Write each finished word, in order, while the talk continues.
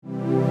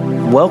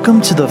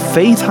Welcome to the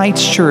Faith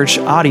Heights Church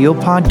audio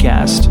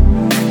podcast.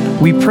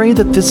 We pray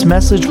that this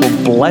message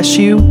will bless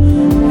you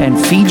and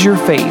feed your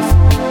faith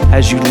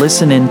as you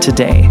listen in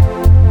today.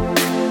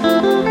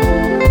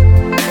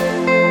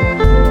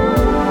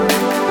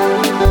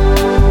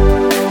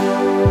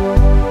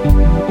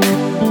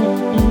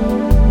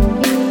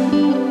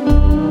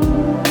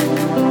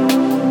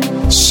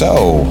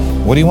 So,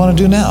 what do you want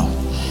to do now?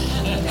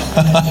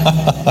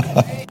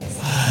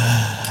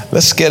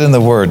 Let's get in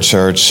the Word,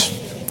 church.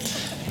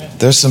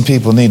 There's some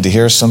people need to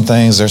hear some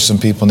things. There's some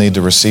people need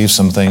to receive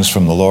some things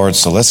from the Lord.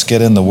 So let's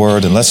get in the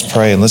Word and let's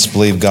pray and let's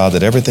believe, God,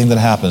 that everything that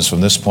happens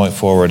from this point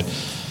forward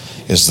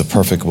is the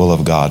perfect will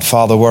of God.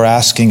 Father, we're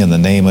asking in the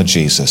name of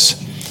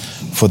Jesus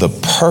for the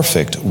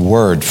perfect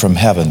word from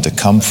heaven to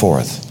come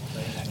forth.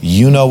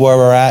 You know where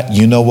we're at.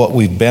 You know what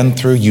we've been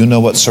through. You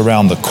know what's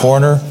around the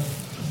corner.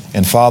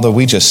 And Father,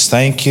 we just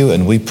thank you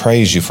and we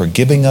praise you for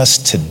giving us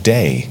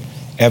today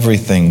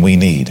everything we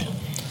need.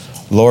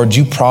 Lord,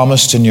 you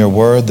promised in your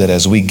word that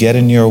as we get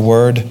in your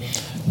word,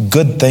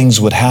 good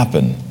things would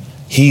happen.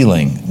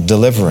 Healing,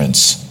 deliverance,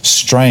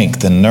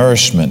 strength and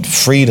nourishment,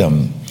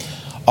 freedom,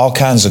 all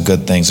kinds of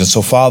good things. And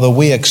so, Father,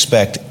 we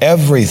expect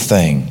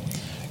everything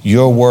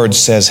your word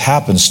says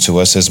happens to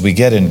us as we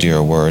get into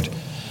your word.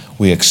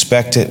 We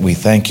expect it. We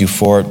thank you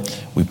for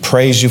it. We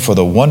praise you for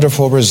the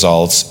wonderful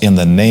results in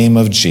the name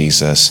of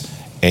Jesus.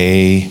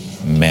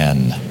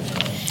 Amen.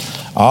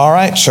 All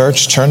right,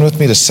 church, turn with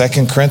me to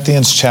 2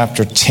 Corinthians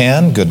chapter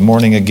 10. Good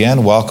morning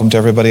again. Welcome to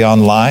everybody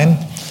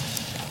online.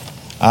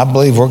 I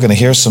believe we're going to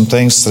hear some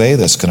things today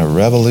that's going to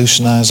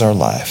revolutionize our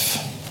life.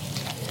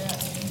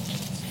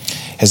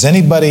 Has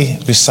anybody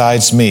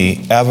besides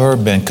me ever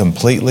been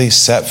completely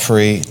set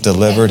free,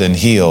 delivered, and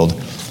healed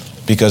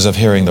because of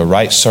hearing the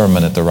right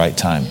sermon at the right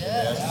time?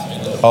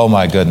 Oh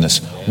my goodness.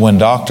 When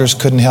doctors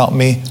couldn't help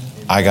me,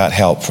 I got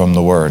help from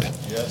the Word.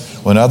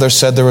 When others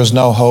said there was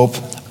no hope,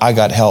 I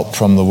got help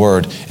from the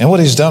Word. And what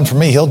He's done for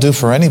me, He'll do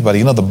for anybody.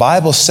 You know, the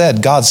Bible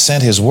said God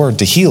sent His Word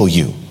to heal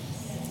you.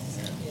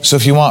 So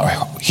if you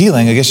want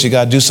healing, I guess you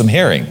got to do some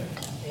hearing.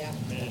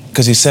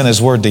 Because He sent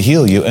His Word to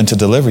heal you and to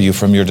deliver you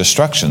from your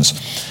destructions.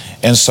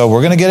 And so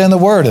we're going to get in the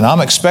Word, and I'm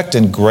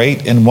expecting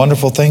great and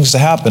wonderful things to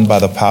happen by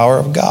the power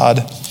of God.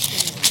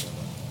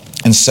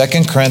 In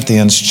 2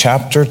 Corinthians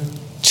chapter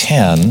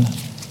 10,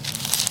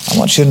 I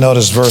want you to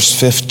notice verse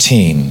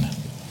 15.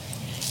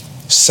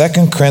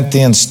 2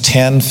 Corinthians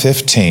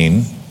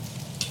 10:15.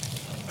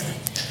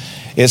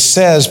 It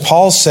says,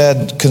 Paul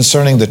said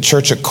concerning the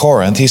church at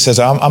Corinth, he says,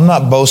 I'm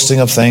not boasting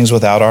of things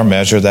without our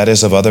measure, that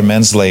is of other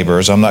men's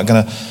labors. I'm not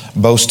going to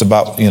boast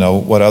about,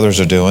 what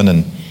others are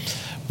doing.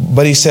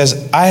 But he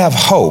says, I have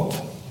hope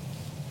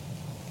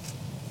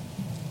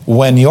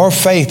when your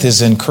faith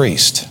is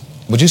increased.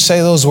 Would you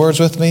say those words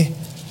with me?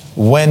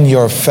 When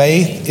your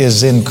faith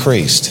is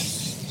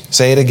increased.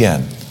 Say it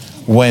again.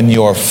 When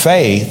your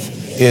faith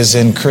is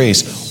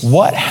increased.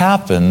 What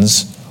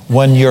happens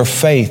when your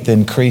faith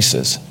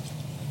increases?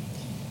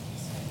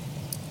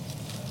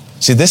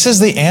 See, this is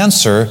the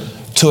answer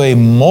to a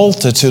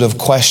multitude of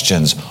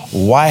questions.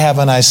 Why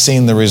haven't I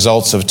seen the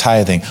results of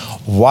tithing?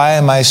 Why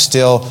am I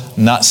still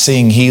not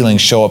seeing healing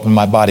show up in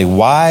my body?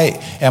 Why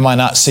am I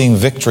not seeing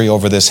victory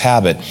over this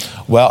habit?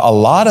 Well, a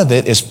lot of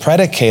it is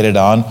predicated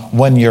on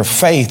when your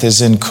faith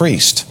is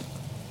increased.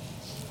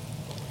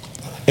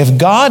 If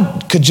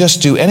God could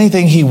just do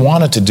anything He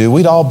wanted to do,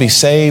 we'd all be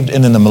saved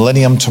and in the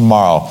millennium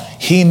tomorrow.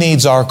 He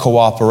needs our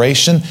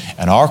cooperation,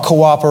 and our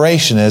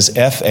cooperation is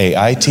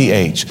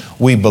faith.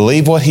 We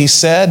believe what He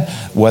said,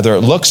 whether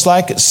it looks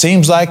like it,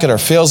 seems like it, or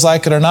feels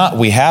like it or not.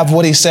 We have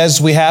what He says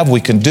we have.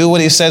 We can do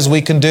what He says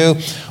we can do.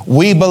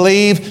 We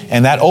believe,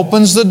 and that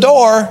opens the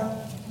door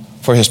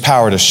for His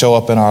power to show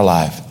up in our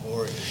life.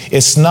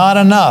 It's not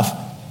enough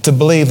to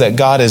believe that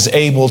God is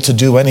able to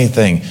do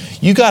anything.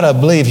 You got to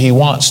believe He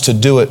wants to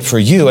do it for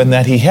you and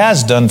that He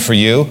has done for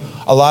you.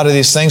 A lot of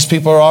these things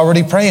people are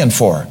already praying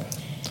for.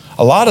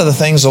 A lot of the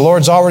things the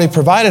Lord's already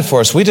provided for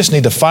us. We just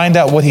need to find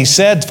out what He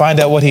said, find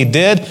out what He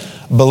did,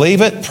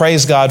 believe it,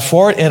 praise God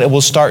for it, and it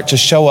will start to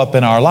show up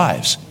in our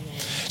lives.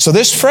 So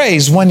this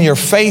phrase, when your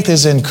faith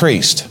is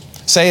increased,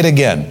 say it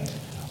again.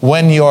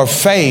 When your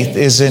faith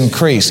is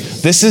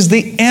increased. This is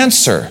the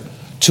answer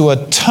to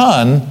a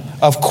ton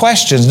of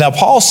questions. Now,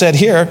 Paul said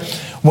here,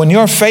 when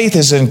your faith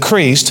is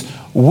increased,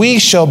 we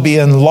shall be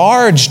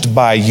enlarged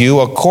by you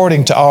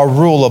according to our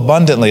rule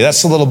abundantly.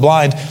 That's a little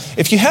blind.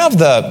 If you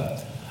have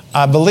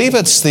I believe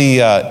it's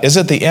is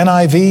it the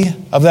NIV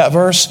of that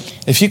verse?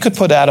 If you could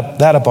put that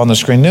up on the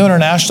screen. New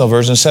International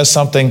Version says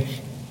something,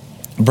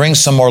 brings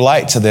some more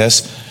light to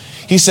this.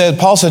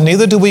 Paul said,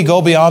 neither do we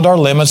go beyond our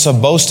limits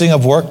of boasting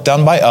of work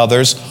done by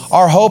others.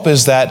 Our hope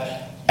is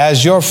that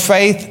as your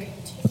faith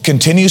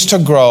continues to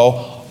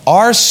grow,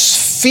 our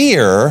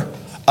sphere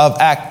of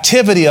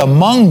activity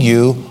among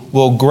you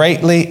will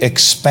greatly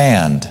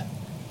expand.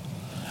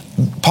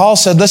 Paul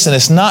said, listen,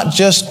 it's not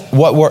just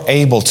what we're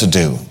able to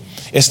do.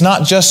 It's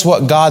not just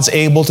what God's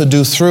able to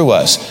do through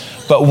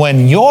us. But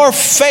when your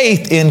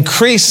faith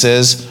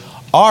increases,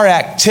 our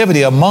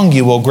activity among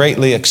you will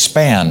greatly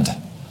expand.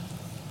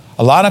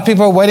 A lot of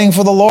people are waiting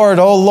for the Lord,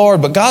 oh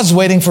Lord, but God's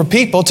waiting for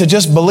people to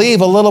just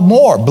believe a little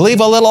more, believe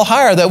a little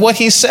higher that what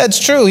He said's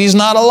true. He's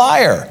not a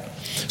liar,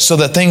 so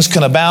that things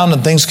can abound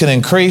and things can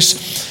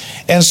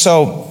increase. And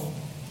so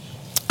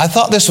I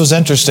thought this was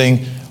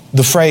interesting,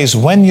 the phrase,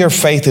 when your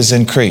faith is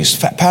increased.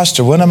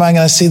 Pastor, when am I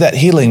going to see that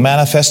healing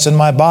manifest in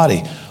my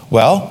body?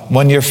 Well,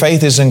 when your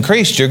faith is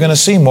increased, you're going to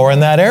see more in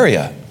that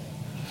area.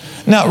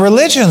 Now,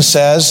 religion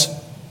says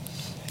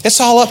it's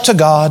all up to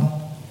God.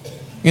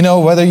 You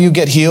know, whether you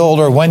get healed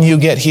or when you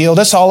get healed,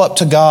 it's all up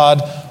to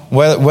God.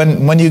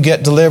 When you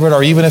get delivered,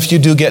 or even if you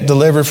do get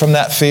delivered from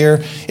that fear,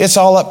 it's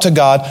all up to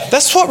God.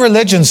 That's what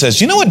religion says.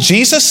 You know what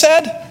Jesus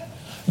said?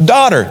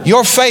 Daughter,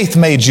 your faith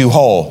made you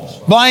whole.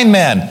 Blind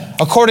man,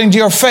 according to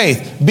your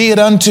faith, be it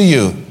unto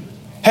you.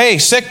 Hey,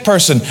 sick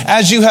person,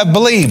 as you have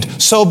believed,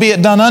 so be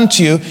it done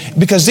unto you.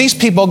 Because these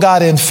people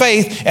got in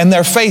faith, and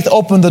their faith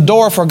opened the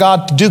door for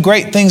God to do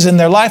great things in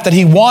their life that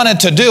He wanted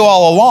to do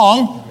all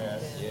along.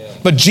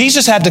 But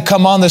Jesus had to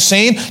come on the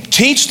scene,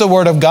 teach the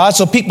Word of God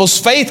so people's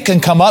faith can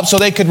come up so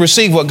they could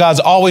receive what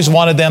God's always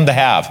wanted them to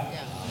have.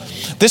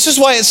 This is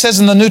why it says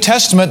in the New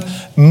Testament,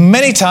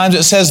 many times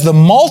it says the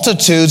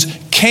multitudes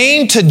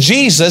came to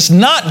Jesus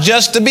not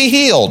just to be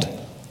healed.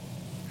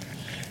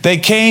 They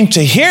came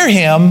to hear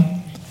Him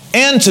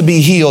and to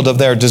be healed of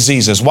their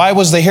diseases. Why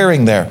was the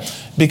hearing there?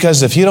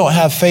 Because if you don't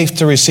have faith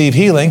to receive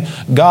healing,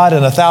 God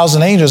and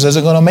 1,000 angels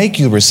isn't going to make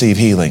you receive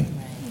healing.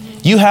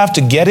 You have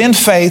to get in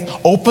faith,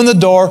 open the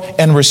door,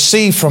 and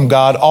receive from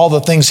God all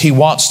the things He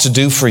wants to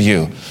do for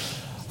you.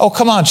 Oh,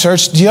 come on,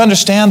 church. Do you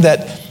understand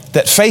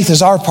that faith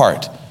is our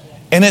part?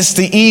 And it's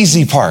the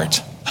easy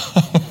part.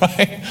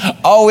 Right?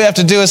 All we have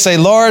to do is say,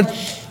 Lord,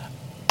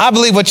 I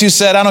believe what you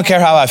said. I don't care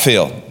how I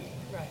feel.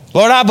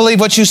 Lord, I believe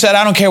what you said.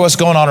 I don't care what's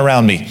going on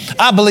around me.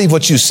 I believe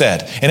what you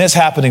said. And it's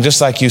happening just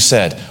like you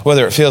said,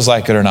 whether it feels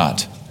like it or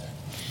not.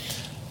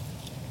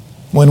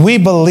 When we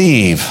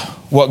believe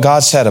what God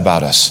said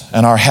about us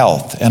and our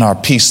health and our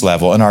peace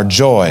level and our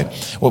joy,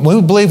 when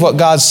we believe what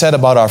God said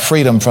about our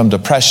freedom from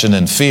depression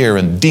and fear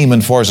and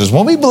demon forces,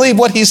 when we believe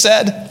what He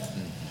said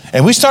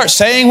and we start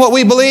saying what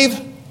we believe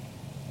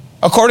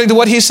according to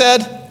what He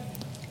said,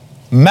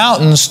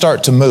 mountains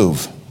start to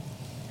move.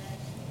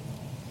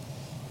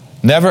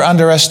 Never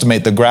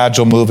underestimate the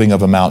gradual moving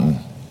of a mountain.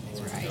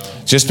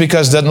 Just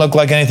because it doesn't look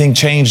like anything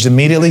changed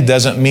immediately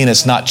doesn't mean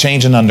it's not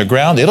changing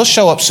underground. It'll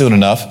show up soon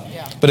enough.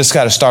 But it's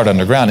got to start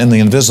underground in the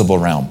invisible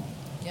realm.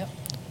 Yep.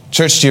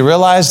 Church, do you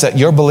realize that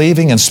your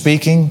believing and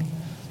speaking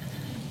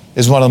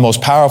is one of the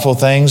most powerful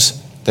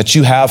things that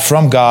you have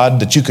from God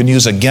that you can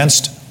use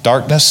against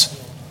darkness?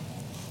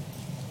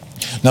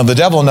 Now, the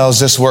devil knows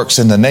this works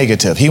in the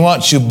negative. He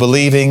wants you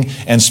believing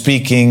and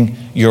speaking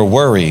your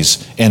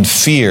worries and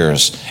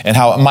fears and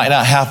how it might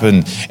not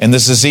happen, and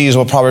this disease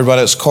will probably run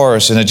its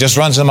course, and it just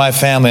runs in my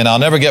family, and I'll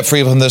never get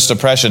free from this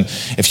depression.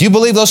 If you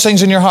believe those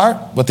things in your heart,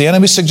 what the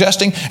enemy's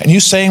suggesting, and you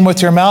say them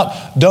with your mouth,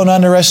 don't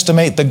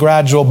underestimate the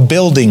gradual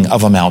building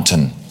of a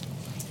mountain.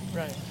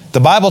 Right. The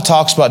Bible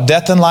talks about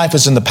death and life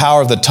is in the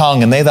power of the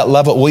tongue, and they that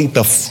love it will eat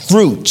the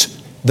fruit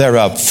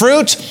thereof.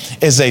 Fruit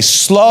is a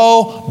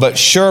slow but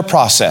sure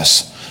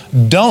process.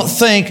 Don't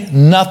think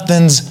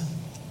nothing's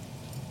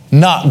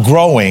not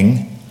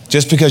growing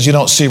just because you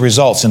don't see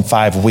results in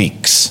 5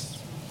 weeks.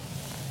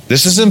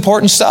 This is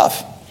important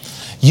stuff.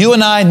 You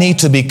and I need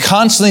to be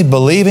constantly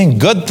believing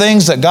good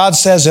things that God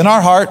says in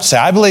our heart. Say,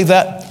 I believe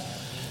that.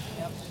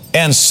 Yep.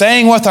 And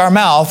saying with our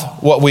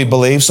mouth what we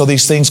believe so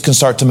these things can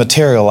start to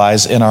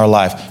materialize in our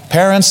life.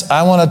 Parents,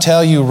 I want to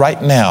tell you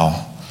right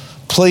now,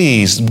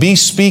 please be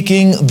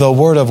speaking the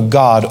Word of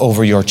God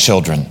over your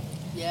children.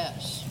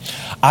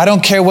 I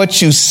don't care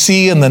what you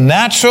see in the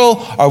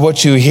natural or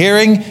what you're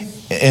hearing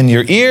in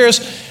your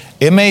ears.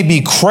 It may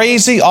be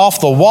crazy,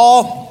 off the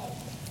wall,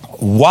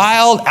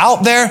 wild,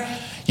 out there.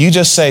 You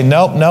just say,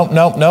 nope, nope,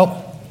 nope, nope.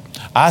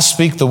 I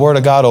speak the Word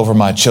of God over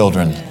my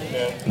children.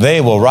 They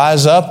will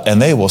rise up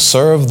and they will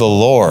serve the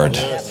Lord.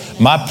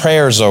 My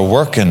prayers are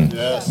working.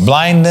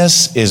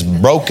 Blindness is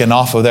broken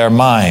off of their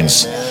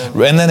minds.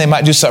 And then they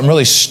might do something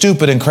really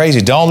stupid and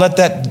crazy. Don't let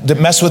that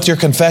mess with your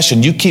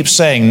confession. You keep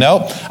saying,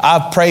 nope,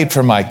 I've prayed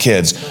for my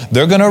kids.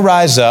 They're going to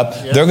rise up.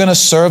 They're going to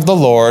serve the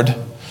Lord.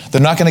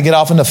 They're not going to get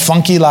off into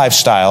funky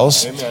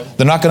lifestyles.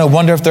 They're not going to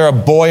wonder if they're a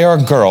boy or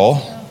a girl.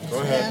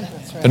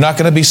 They're not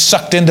going to be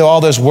sucked into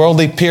all this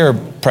worldly peer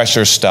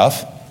pressure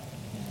stuff.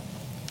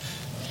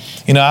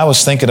 You know, I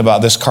was thinking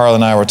about this. Carla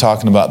and I were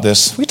talking about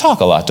this. We talk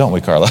a lot, don't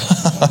we, Carla?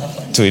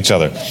 To each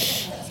other.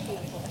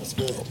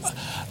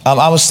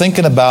 I was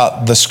thinking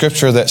about the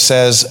scripture that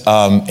says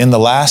in the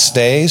last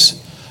days,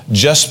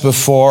 just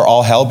before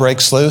all hell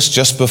breaks loose,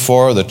 just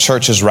before the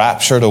church is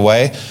raptured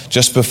away,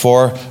 just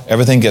before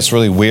everything gets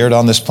really weird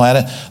on this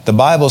planet, the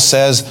Bible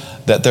says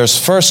that there's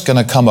first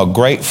going to come a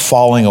great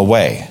falling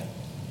away.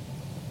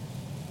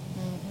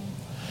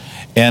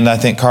 And I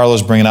think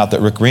Carla's bringing out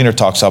that Rick Reener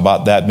talks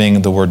about that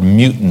being the word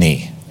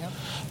mutiny. Yep.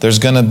 There's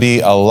going to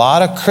be a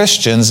lot of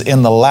Christians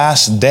in the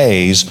last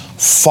days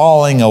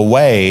falling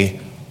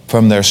away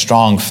from their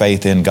strong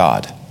faith in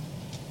God.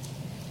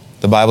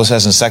 The Bible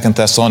says in 2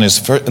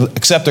 Thessalonians,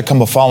 except there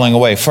come a falling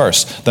away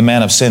first. The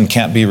man of sin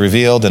can't be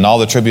revealed and all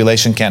the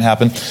tribulation can't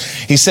happen.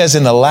 He says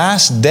in the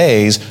last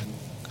days,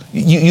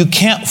 you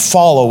can't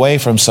fall away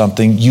from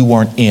something you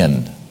weren't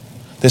in.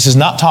 This is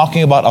not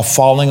talking about a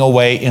falling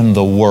away in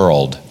the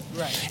world.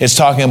 Right. It's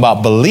talking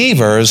about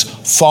believers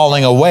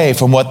falling away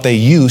from what they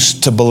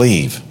used to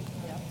believe.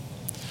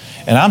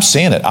 And I'm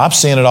seeing it. I'm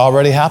seeing it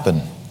already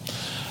happen.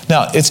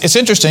 Now, it's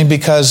interesting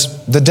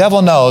because the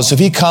devil knows if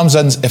he comes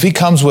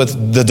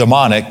with the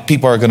demonic,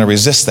 people are going to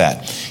resist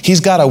that. He's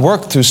got to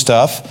work through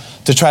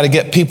stuff to try to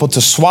get people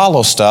to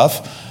swallow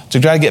stuff, to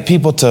try to get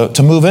people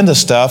to move into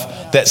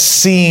stuff that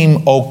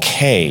seem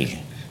okay.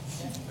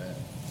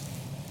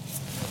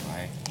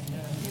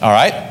 All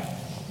right?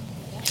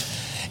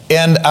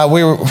 And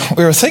we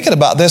were thinking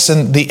about this,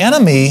 and the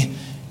enemy,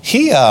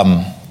 he's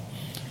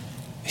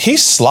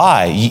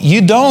sly.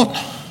 You don't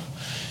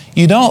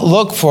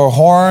look for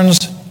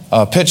horns,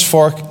 a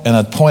pitchfork, and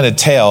a pointed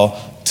tail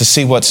to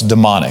see what's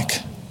demonic.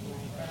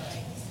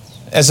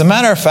 As a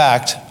matter of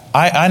fact,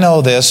 I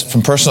know this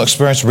from personal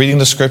experience, reading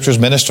the scriptures,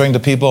 ministering to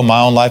people in my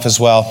own life as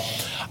well.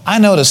 I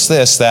notice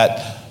this,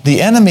 that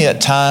the enemy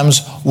at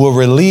times will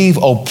relieve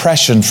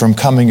oppression from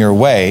coming your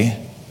way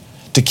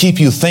to keep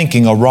you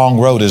thinking a wrong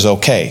road is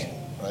okay.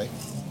 Right.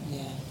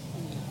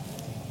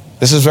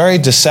 This is very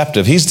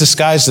deceptive. He's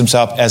disguised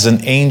himself as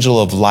an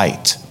angel of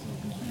light.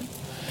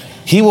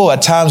 He will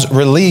at times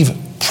relieve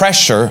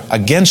pressure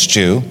against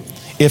you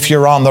if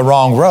you're on the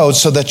wrong road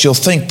so that you'll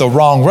think the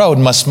wrong road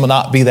must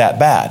not be that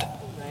bad.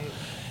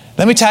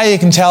 Let me tell you, you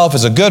can tell if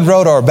it's a good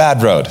road or a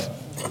bad road.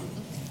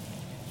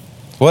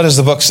 What does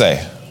the book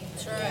say?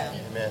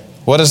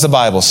 What does the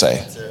Bible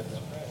say?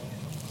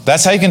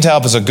 That's how you can tell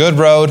if it's a good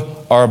road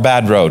or a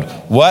bad road.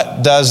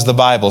 What does the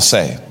Bible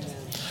say?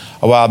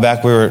 A while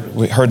back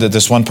we heard that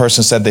this one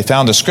person said they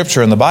found a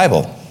scripture in the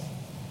Bible.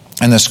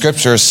 And the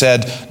scripture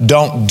said,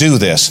 don't do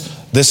this.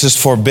 This is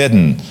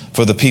forbidden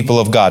for the people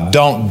of God.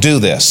 Don't do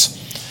this.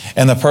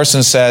 And the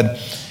person said,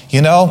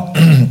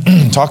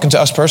 talking to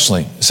us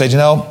personally, said,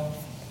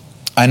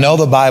 I know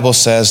the Bible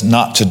says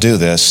not to do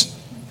this,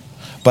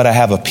 but I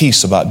have a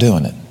peace about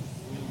doing it.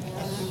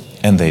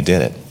 And they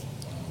did it.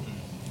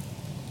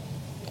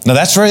 Now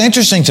that's very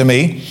interesting to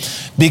me,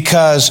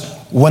 because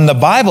when the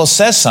Bible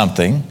says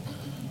something,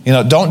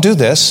 don't do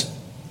this,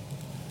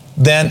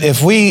 then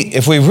if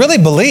we really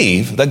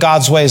believe that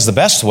God's way is the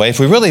best way, if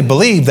we really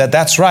believe that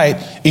that's right,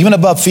 even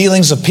above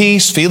feelings of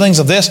peace, feelings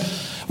of this,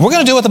 we're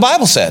going to do what the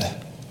Bible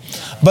said.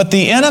 But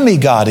the enemy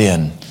got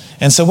in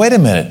and said, wait a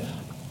minute,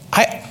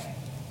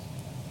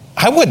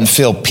 I wouldn't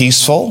feel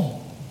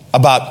peaceful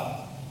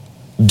about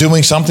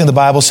doing something the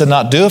Bible said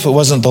not do if it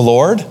wasn't the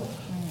Lord.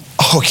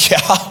 Oh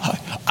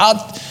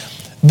yeah,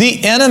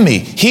 the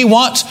enemy,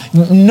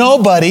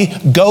 nobody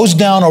goes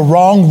down a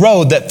wrong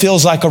road that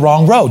feels like a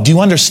wrong road. Do you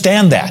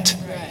understand that?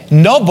 Right.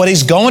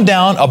 Nobody's going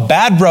down a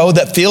bad road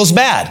that feels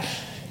bad.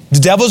 The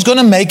devil's going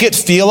to make it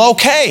feel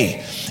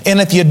okay. And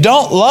if you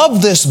don't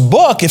love this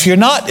book, if you're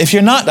not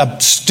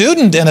a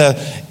student in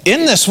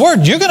this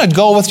word, you're going to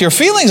go with your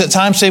feelings at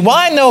times, say, well,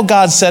 I know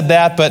God said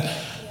that, but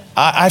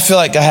I feel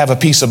like I have a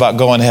peace about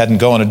going ahead and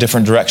going a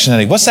different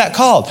direction. What's that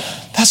called?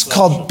 That's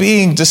called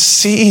being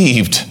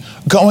deceived.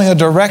 Going a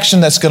direction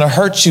that's going to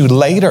hurt you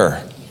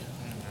later.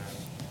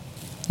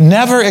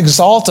 Never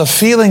exalt a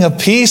feeling of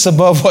peace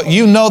above what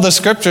the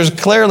scriptures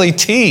clearly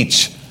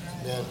teach.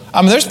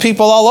 I mean, there's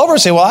people all over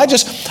say, well, I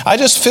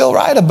just feel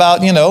right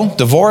about,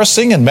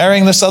 divorcing and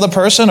marrying this other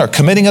person or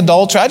committing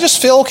adultery. I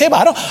just feel okay,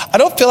 but I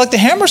don't feel like the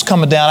hammer's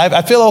coming down.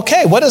 I feel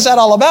okay. What is that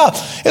all about?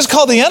 It's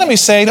called the enemy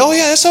saying, oh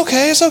yeah, it's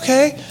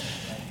okay.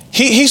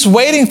 He's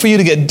waiting for you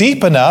to get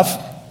deep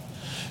enough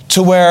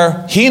to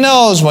where he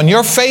knows when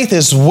your faith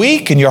is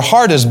weak and your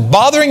heart is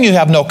bothering you,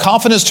 have no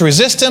confidence to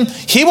resist him,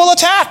 he will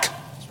attack.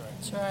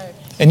 That's right.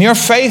 And your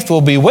faith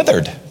will be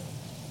withered.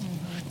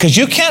 Because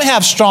you can't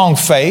have strong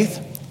faith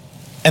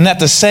and at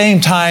the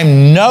same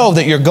time know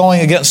that you're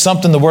going against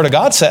something the Word of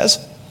God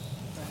says.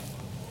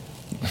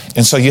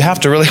 And so you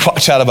have to really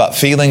watch out about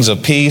feelings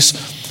of peace.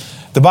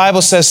 The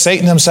Bible says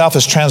Satan himself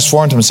has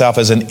transformed himself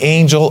as an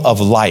angel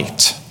of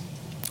light.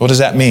 What does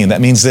that mean?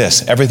 That means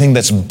this: everything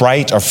that's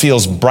bright or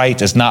feels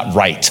bright is not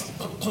right.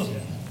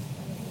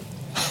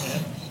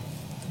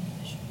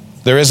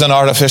 There is an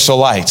artificial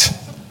light.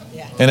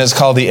 And it's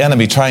called the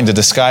enemy trying to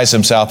disguise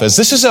himself as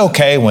this is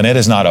okay when it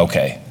is not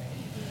okay.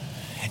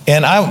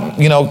 And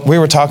we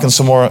were talking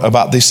some more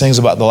about these things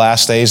about the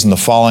last days and the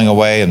falling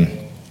away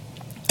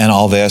and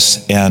all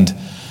this. And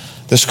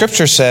the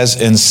scripture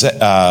says in,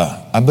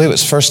 I believe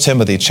it's 1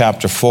 Timothy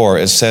chapter 4,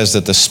 it says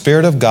that the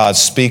Spirit of God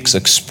speaks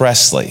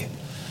expressly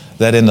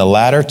that in the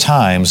latter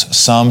times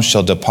some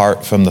shall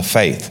depart from the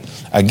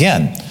faith.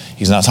 Again,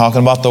 he's not talking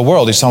about the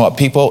world. He's talking about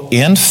people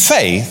in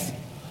faith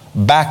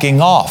backing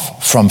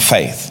off from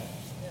faith.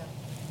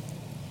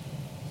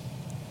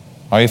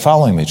 Are you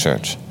following me,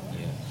 church?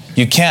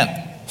 You can't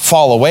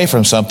fall away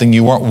from something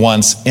you weren't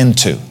once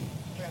into.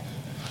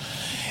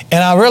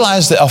 And I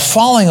realized that a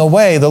falling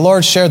away, the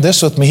Lord shared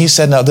this with me. He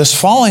said, now this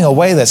falling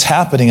away that's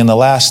happening in the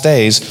last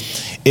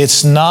days,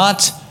 it's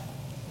not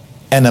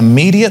an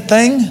immediate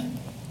thing,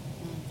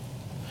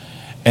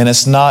 and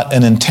it's not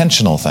an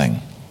intentional thing.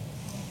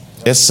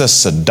 It's a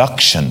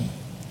seduction.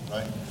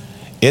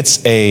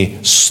 It's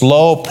a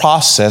slow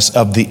process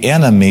of the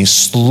enemy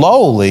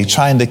slowly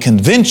trying to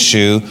convince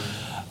you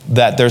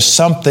that there's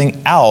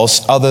something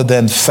else other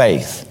than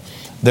faith.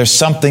 There's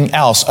something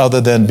else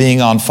other than being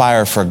on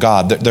fire for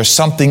God. There's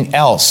something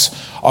else,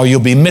 or you'll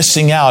be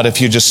missing out if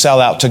you just sell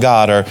out to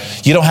God, or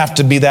you don't have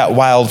to be that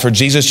wild for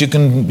Jesus. You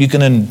can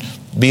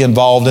be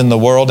involved in the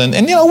world, and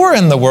we're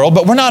in the world,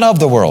 but we're not of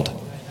the world.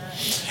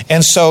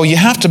 And so you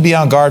have to be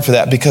on guard for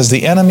that, because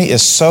the enemy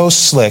is so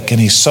slick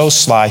and he's so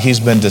sly. He's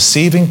been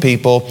deceiving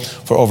people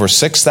for over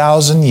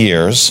 6,000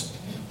 years,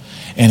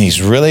 and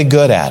he's really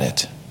good at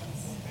it.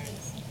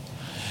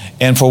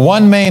 And for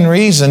one main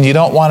reason, you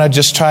don't want to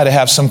just try to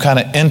have some kind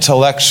of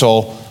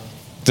intellectual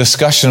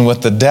discussion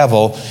with the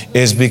devil,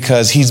 is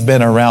because he's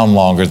been around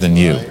longer than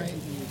you.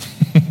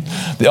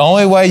 The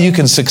only way you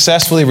can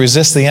successfully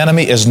resist the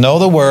enemy is know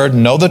the word,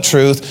 know the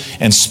truth,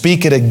 and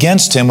speak it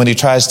against him when he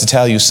tries to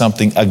tell you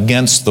something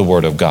against the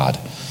word of God.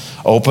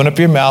 Open up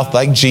your mouth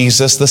like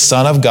Jesus, the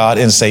Son of God,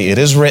 and say, "It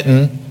is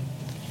written,"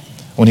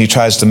 when he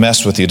tries to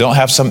mess with you. Don't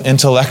have some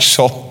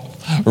intellectual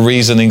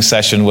reasoning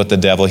session with the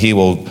devil. He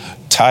will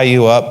tie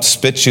you up,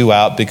 spit you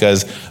out,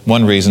 because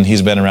one reason,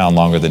 he's been around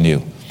longer than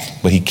you.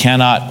 But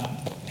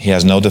he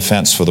has no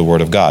defense for the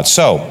word of God.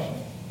 So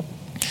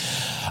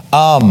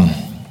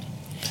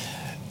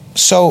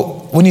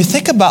when you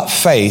think about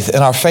faith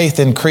and our faith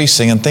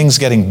increasing and things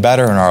getting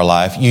better in our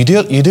life, you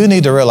do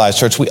need to realize,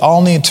 church, we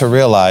all need to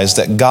realize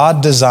that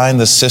God designed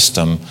the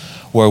system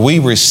where we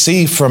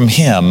receive from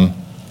him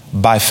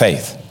by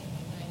faith.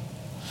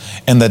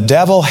 And the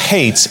devil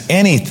hates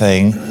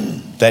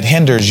anything that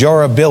hinders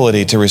your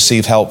ability to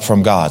receive help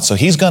from God. So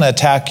he's going to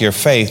attack your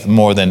faith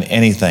more than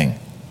anything.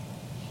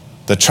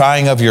 The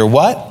trying of your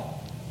what?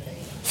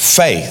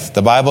 Faith.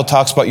 The Bible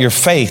talks about your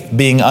faith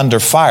being under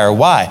fire.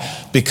 Why?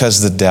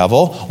 Because the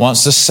devil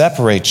wants to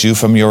separate you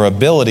from your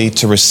ability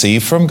to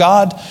receive from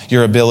God,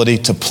 your ability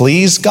to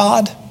please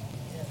God.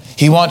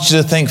 He wants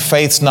you to think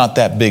faith's not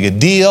that big a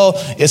deal.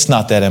 It's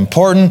not that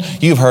important.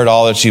 You've heard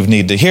all that you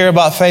need to hear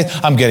about faith.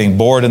 I'm getting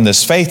bored in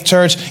this faith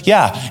church.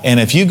 Yeah, and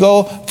if you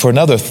go for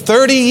another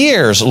 30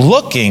 years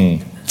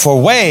looking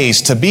for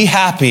ways to be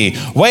happy,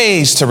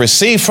 ways to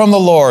receive from the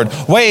Lord,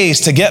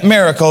 ways to get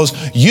miracles,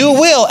 you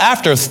will,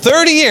 after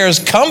 30 years,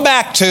 come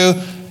back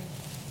to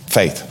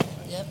faith.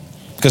 Yep.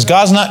 Because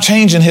God's not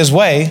changing his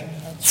way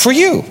for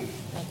you.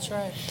 That's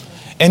right.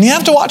 And you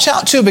have to watch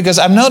out too, because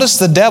I've noticed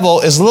the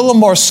devil is a little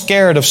more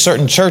scared of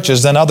certain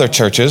churches than other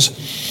churches.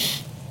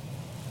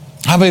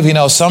 How many of you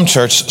know some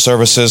church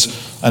services,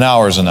 an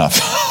hour is enough?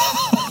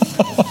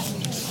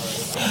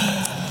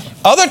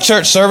 Other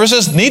church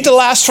services need to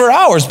last for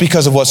hours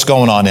because of what's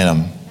going on in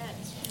them.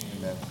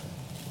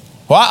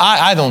 Well,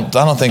 I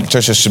don't think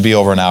churches should be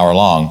over an hour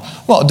long.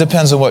 Well, it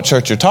depends on what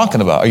church you're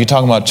talking about. Are you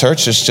talking about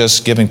church that's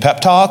just giving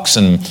pep talks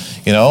and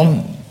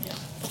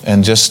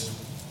just,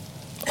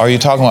 are you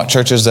talking about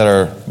churches that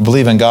are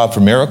believing God for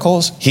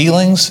miracles,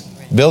 healings,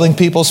 building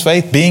people's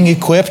faith, being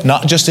equipped,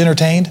 not just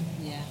entertained?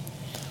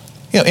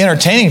 Yeah.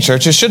 Entertaining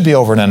churches should be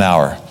over in an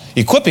hour.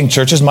 Equipping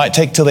churches might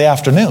take till the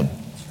afternoon.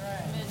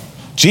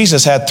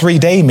 Jesus had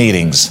 3-day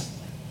meetings.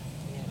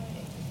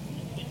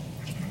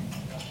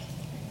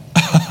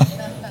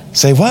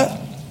 Say what?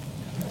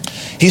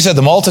 He said,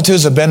 the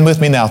multitudes have been with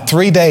me now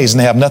 3 days and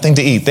they have nothing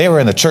to eat. They were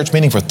in a church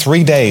meeting for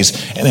 3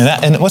 days.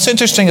 And what's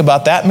interesting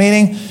about that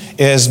meeting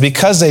is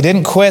because they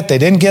didn't quit, they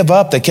didn't give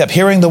up, they kept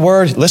hearing the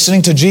word,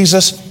 listening to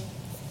Jesus,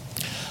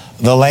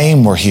 the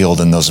lame were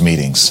healed in those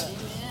meetings.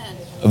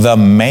 The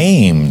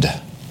maimed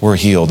were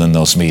healed in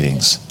those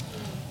meetings.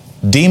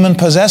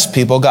 Demon-possessed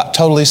people got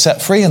totally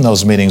set free in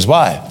those meetings.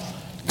 Why?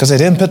 Because they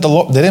didn't put the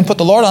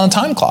Lord on a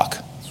time clock.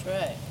 That's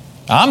right.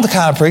 I'm the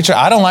kind of preacher,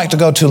 I don't like to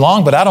go too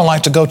long, but I don't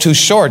like to go too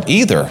short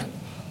either.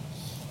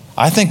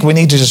 I think we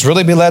need to just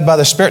really be led by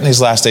the Spirit in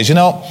these last days.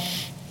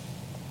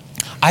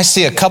 I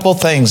see a couple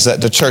things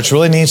that the church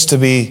really needs to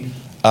be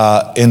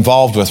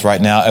involved with right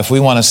now if we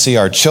want to see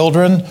our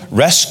children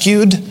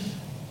rescued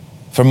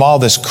from all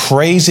this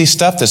crazy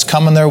stuff that's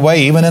coming their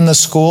way, even in the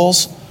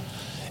schools.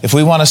 If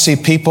we want to see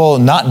people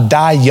not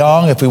die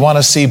young, if we want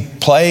to see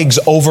plagues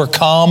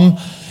overcome,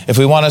 if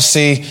we want to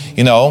see,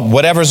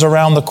 whatever's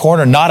around the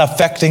corner not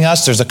affecting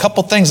us, there's a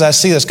couple things I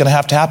see that's going to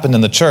have to happen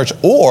in the church,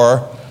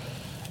 or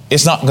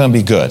it's not going to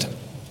be good.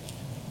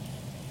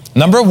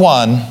 Number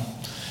one,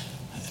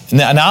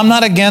 now I'm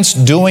not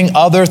against doing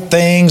other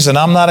things, and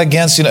I'm not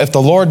against, if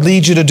the Lord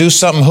leads you to do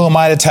something, who am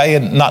I to tell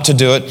you not to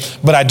do it?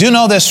 But I do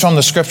know this from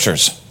the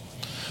scriptures.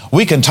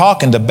 We can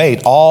talk and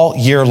debate all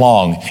year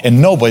long, and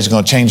nobody's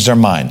going to change their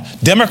mind.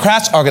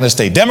 Democrats are going to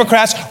stay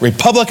Democrats.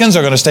 Republicans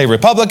are going to stay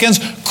Republicans.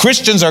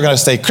 Christians are going to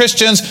stay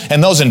Christians.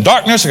 And those in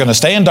darkness are going to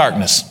stay in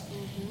darkness.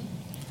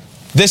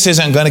 This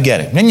isn't going to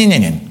get it.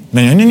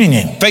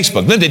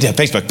 Facebook.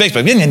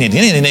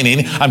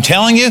 I'm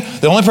telling you,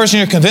 the only person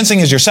you're convincing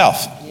is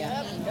yourself.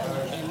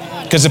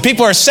 Because the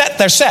people are set,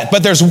 they're set.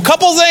 But there's a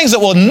couple things that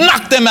will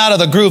knock them out of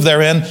the groove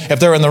they're in if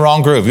they're in the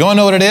wrong groove. You want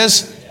to know what it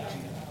is?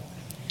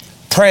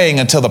 praying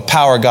until the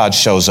power of God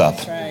shows up.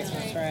 That's right.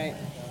 That's right.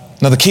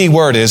 Now, the key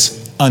word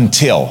is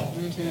until.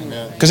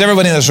 Because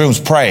everybody in this room is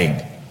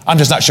praying. I'm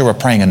just not sure we're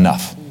praying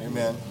enough.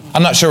 Amen.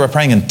 I'm not sure we're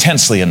praying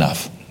intensely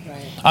enough.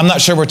 Right. I'm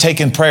not sure we're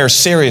taking prayer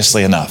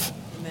seriously enough.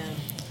 Amen.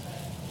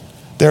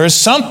 There is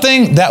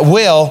something that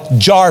will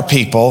jar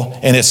people,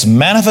 and it's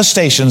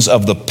manifestations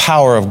of the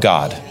power of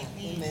God.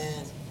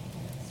 Amen.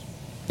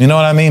 You know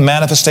what I mean?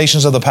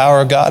 Manifestations of the power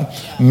of God.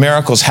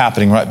 Miracles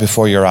happening right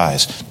before your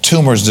eyes.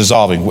 Tumors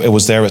dissolving. It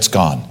was there, it's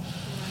gone.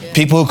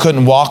 People who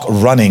couldn't walk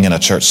running in a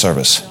church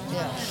service.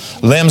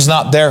 Limbs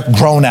not there,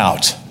 grown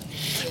out.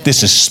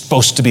 This is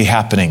supposed to be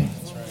happening.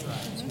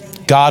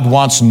 God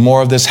wants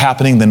more of this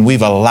happening than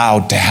we've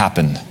allowed to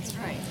happen.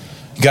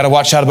 You got to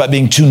watch out about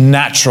being too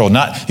natural.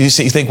 You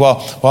think,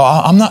 well,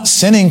 I'm not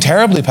sinning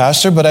terribly,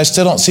 Pastor, but I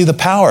still don't see the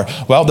power.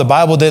 Well, the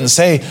Bible didn't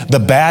say the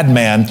bad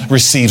man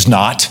receives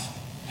not.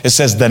 It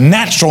says the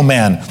natural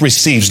man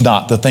receives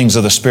not the things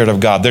of the Spirit of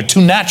God. They're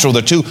too natural.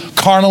 They're too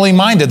carnally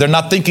minded. They're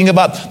not thinking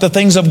about the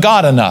things of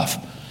God enough.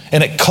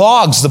 And it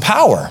clogs the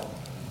power.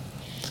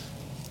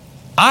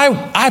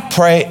 I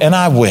pray and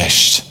I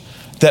wished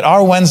that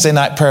our Wednesday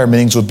night prayer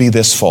meetings would be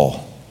this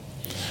full.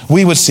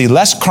 We would see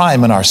less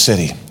crime in our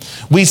city.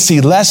 We'd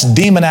see less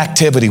demon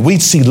activity.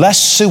 We'd see less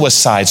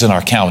suicides in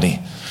our county.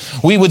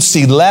 We would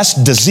see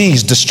less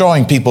disease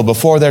destroying people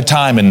before their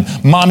time and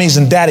mommies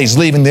and daddies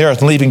leaving the earth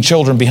and leaving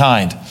children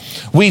behind.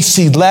 We'd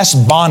see less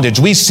bondage.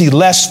 We'd see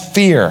less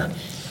fear.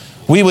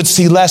 We would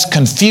see less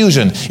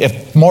confusion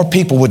if more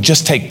people would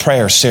just take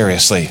prayer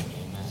seriously.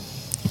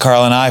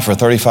 Carl and I, for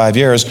 35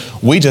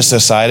 years, we just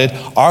decided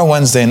our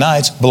Wednesday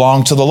nights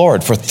belong to the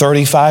Lord for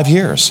 35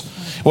 years.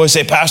 Well, we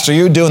say, Pastor,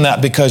 you're doing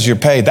that because you're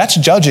paid. That's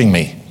judging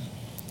me.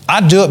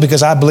 I do it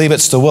because I believe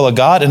it's the will of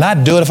God, and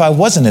I'd do it if I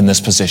wasn't in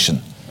this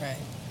position. Right.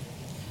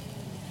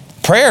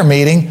 Prayer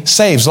meeting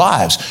saves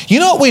lives. You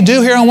know what we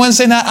do here on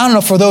Wednesday night? I don't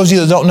know, for those of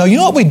you that don't know, you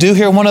know what we do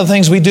here? One of the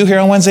things we do here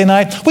on Wednesday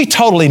night? We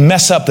totally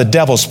mess up the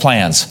devil's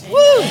plans.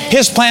 Woo.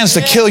 His plans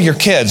to kill your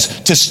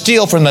kids, to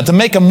steal from them, to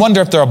make them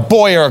wonder if they're a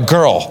boy or a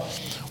girl.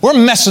 We're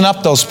messing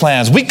up those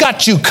plans. We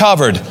got you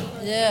covered.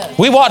 Yeah.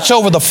 We watch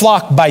over the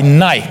flock by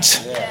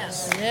night.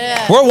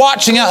 Yeah. We're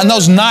watching out in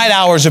those night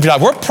hours of your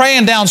life. We're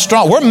praying down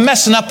strong. We're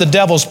messing up the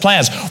devil's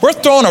plans. We're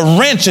throwing a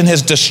wrench in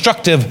his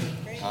destructive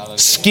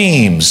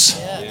schemes.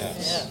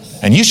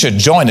 And you should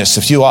join us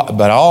if you,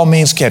 by all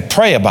means, can.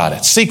 Pray about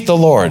it. Seek the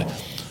Lord.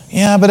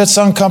 Yeah, but it's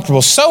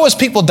uncomfortable. So is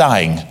people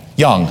dying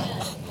young.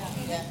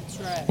 That's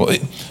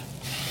right.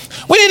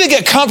 We need to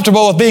get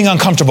comfortable with being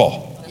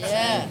uncomfortable.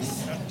 Yes.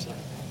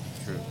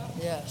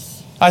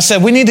 Yes. I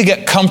said we need to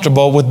get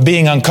comfortable with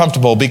being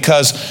uncomfortable,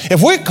 because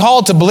if we're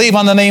called to believe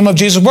on the name of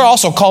Jesus, we're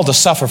also called to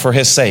suffer for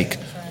His sake.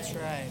 That's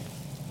right.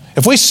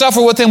 If we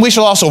suffer with Him, we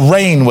shall also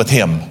reign with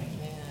Him.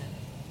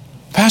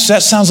 Pastor,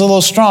 that sounds a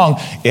little strong.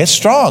 It's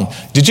strong.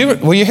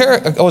 Were you here?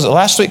 Was it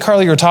last week,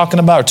 Carly, you were talking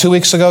about, or 2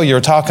 weeks ago, you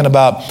were talking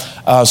about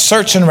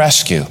search and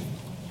rescue.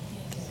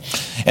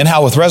 And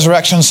how with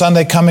Resurrection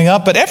Sunday coming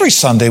up, but every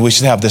Sunday we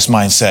should have this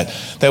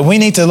mindset that we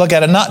need to look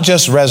at it not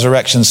just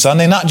Resurrection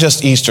Sunday, not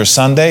just Easter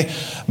Sunday,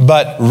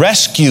 but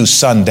Rescue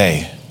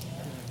Sunday.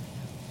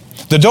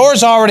 The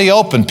door's already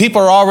open.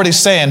 People are already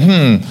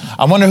saying,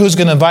 I wonder who's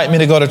going to invite me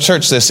to go to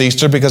church this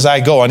Easter, because I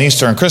go on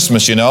Easter and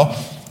Christmas, you know.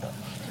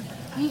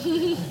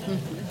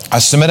 I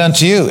submit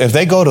unto you, if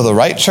they go to the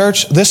right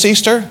church this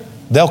Easter,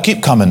 they'll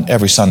keep coming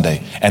every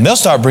Sunday. And they'll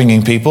start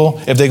bringing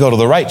people if they go to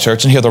the right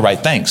church and hear the right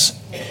things.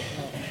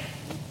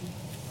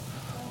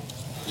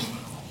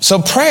 So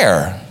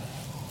prayer.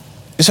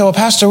 You say, well,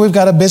 Pastor, we've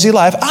got a busy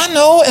life. I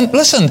know, and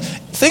listen,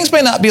 things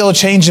may not be able to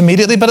change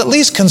immediately, but at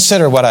least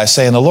consider what I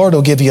say, and the Lord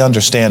will give you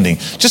understanding.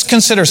 Just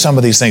consider some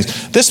of these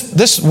things.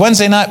 This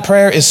Wednesday night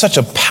prayer is such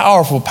a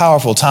powerful,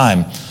 powerful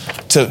time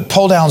to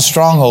pull down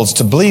strongholds,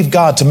 to believe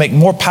God, to make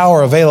more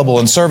power available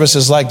in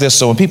services like this.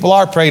 So when people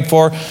are prayed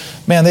for,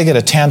 man, they get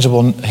a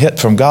tangible hit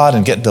from God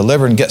and get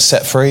delivered and get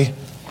set free.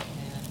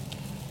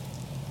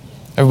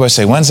 Everybody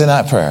say, Wednesday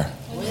night prayer.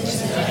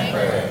 Wednesday night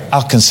prayer.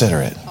 I'll consider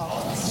it.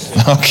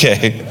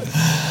 Okay.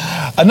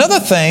 Another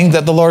thing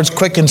that the Lord's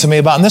quickened to me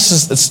about, and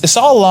it's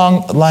all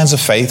along lines of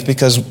faith,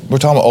 because we're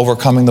talking about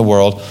overcoming the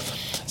world.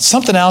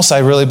 Something else I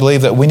really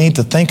believe that we need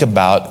to think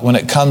about when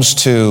it comes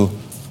to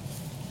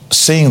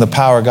seeing the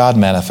power of God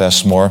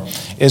manifest more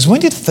is we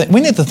need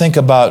to think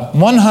about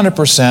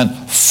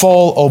 100%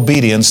 full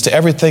obedience to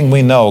everything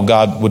we know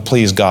God would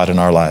please God in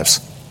our lives.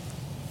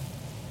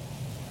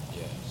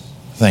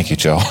 Thank you,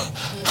 Joe.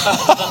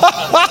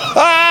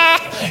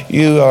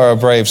 You are a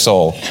brave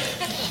soul.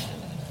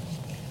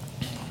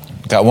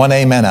 Got one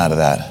amen out of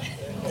that.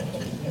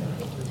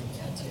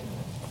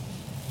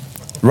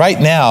 Right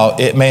now,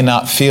 it may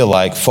not feel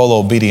like full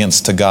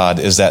obedience to God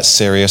is that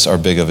serious or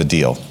big of a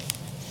deal.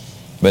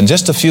 But in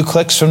just a few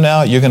clicks from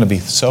now, you're going to be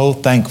so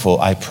thankful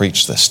I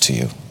preached this to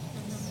you.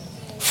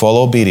 Full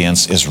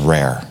obedience is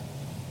rare.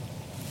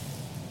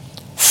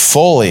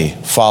 Fully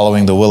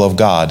following the will of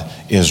God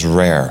is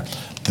rare.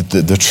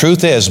 The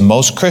truth is,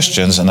 most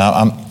Christians, and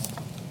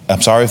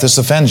I'm sorry if this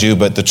offends you,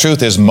 but the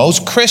truth is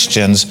most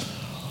Christians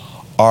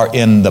are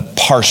in the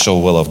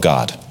partial will of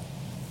God.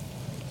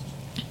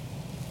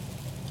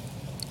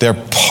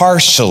 They're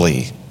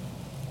partially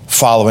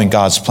following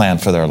God's plan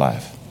for their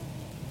life.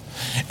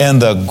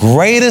 And the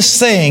greatest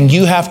thing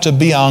you have to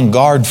be on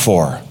guard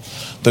for,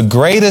 the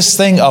greatest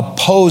thing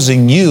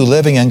opposing you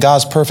living in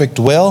God's perfect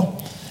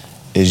will,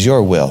 is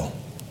your will.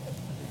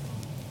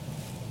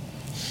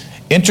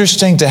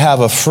 Interesting to have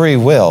a free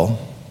will,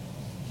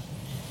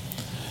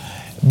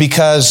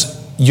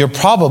 because you're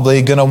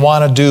probably going to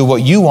want to do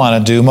what you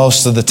want to do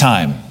most of the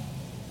time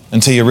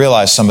until you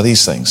realize some of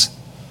these things.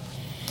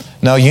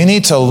 No, you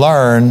need to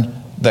learn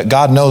that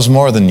God knows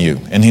more than you,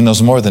 and He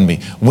knows more than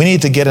me. We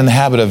need to get in the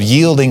habit of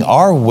yielding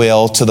our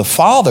will to the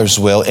Father's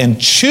will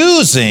and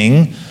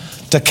choosing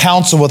to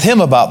counsel with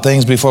Him about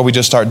things before we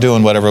just start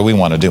doing whatever we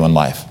want to do in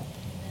life.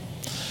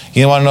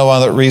 You want to know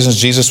one of the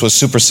reasons Jesus was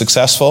super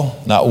successful?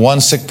 Not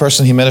one sick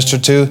person He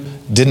ministered to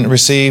didn't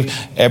receive.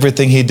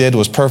 Everything He did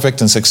was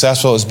perfect and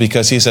successful. Is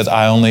because He said,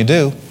 I only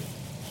do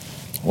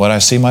what I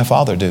see my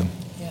Father do.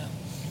 Yeah.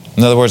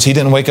 In other words, He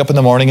didn't wake up in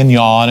the morning and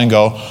yawn and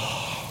go,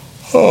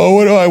 oh,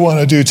 what do I want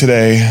to do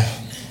today?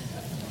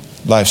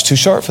 Life's too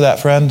short for that,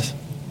 friend.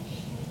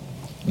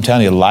 I'm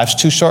telling you, life's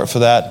too short for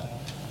that.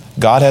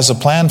 God has a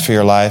plan for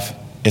your life.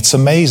 It's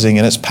amazing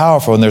and it's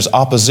powerful, and there's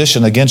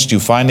opposition against you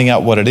finding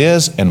out what it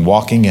is and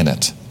walking in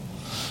it.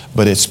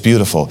 But it's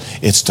beautiful.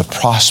 It's to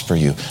prosper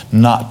you,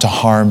 not to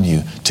harm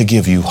you, to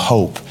give you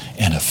hope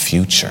and a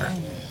future.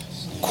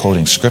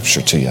 Quoting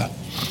scripture to you.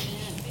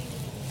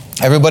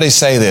 Everybody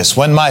say this: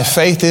 when my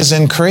faith is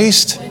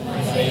increased,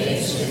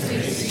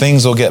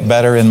 things will get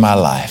better in my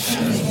life.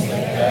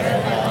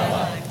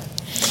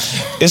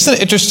 Isn't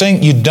it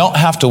interesting? You don't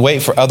have to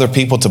wait for other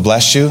people to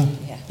bless you.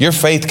 Your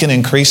faith can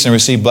increase and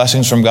receive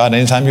blessings from God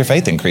anytime your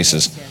faith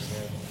increases.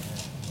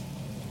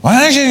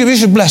 Why don't you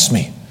should bless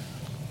me?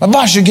 My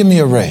boss should give me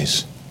a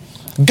raise.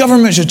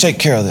 Government should take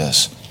care of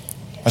this.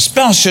 My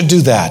spouse should do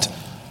that.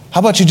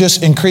 How about you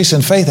just increase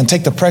in faith and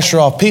take the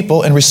pressure off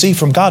people and receive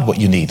from God what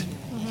you need?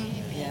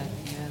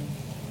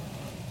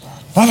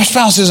 My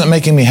spouse isn't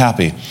making me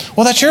happy.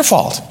 Well, that's your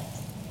fault.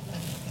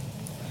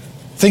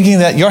 Thinking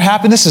that your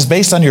happiness is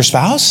based on your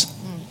spouse?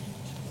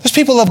 There's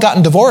people who have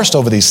gotten divorced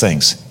over these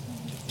things.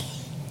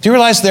 Do you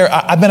realize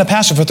I've been a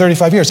pastor for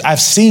 35 years. I've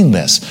seen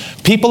this.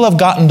 People have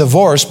gotten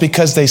divorced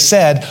because they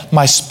said,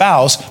 my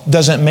spouse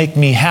doesn't make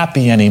me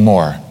happy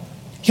anymore.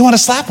 You want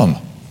to slap them.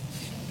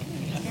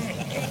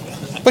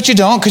 But you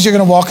don't, because you're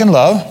going to walk in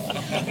love.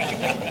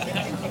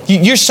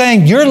 You're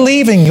saying you're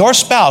leaving your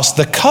spouse,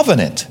 the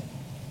covenant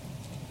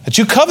that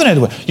you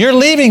covenanted with. You're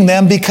leaving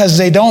them because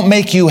they don't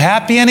make you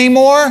happy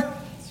anymore?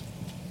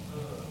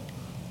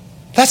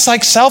 That's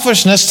like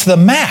selfishness to the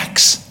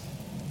max.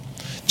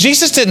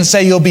 Jesus didn't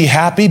say you'll be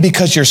happy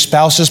because your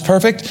spouse is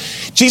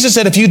perfect. Jesus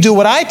said if you do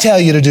what I tell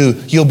you to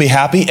do, you'll be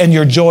happy and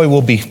your joy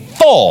will be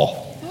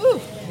full. Ooh,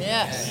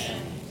 yes.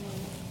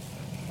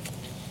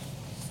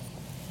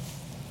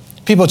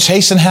 People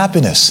chasing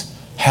happiness.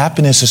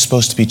 Happiness is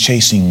supposed to be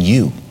chasing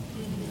you.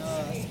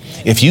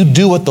 If you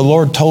do what the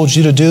Lord told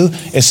you to do,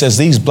 it says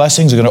these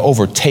blessings are going to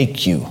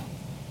overtake you.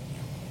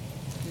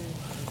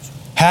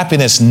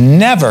 Happiness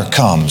never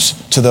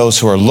comes to those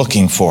who are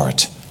looking for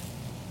it.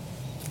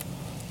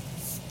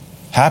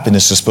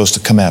 Happiness is supposed to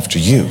come after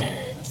you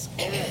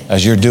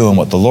as you're doing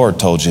what the Lord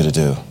told you to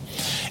do.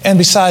 And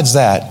besides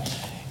that,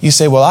 you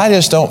say, well, I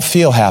just don't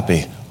feel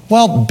happy.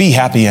 Well, be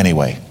happy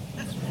anyway.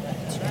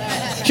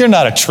 You're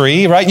not a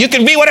tree, right? You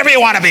can be whatever you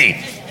want to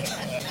be.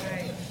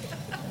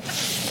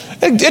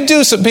 It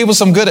do some people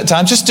some good at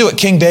times. Just do what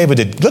King David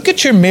did. Look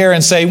at your mirror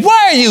and say,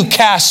 why are you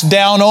cast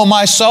down, O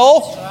my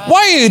soul?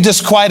 Why are you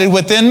disquieted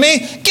within me?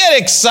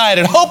 Get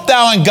excited. Hope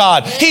thou in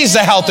God. He's the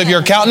health of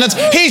your countenance.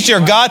 He's your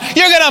God.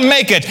 You're going to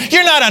make it.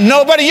 You're not a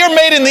nobody. You're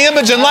made in the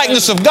image and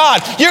likeness of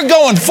God. You're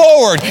going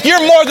forward.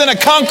 You're more than a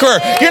conqueror.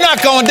 You're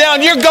not going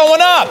down. You're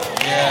going up.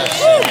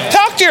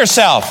 Talk to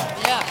yourself.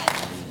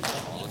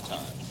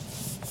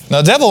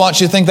 Now, the devil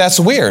wants you to think that's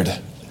weird,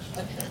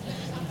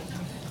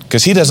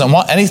 because he doesn't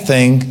want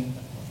anything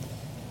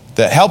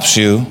that helps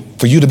you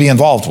for you to be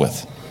involved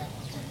with.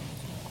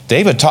 Do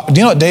you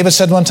know what David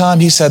said one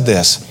time? He said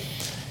this.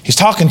 He's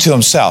talking to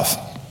himself.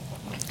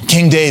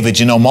 King David,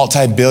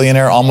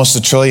 multi-billionaire, almost a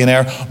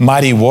trillionaire,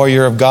 mighty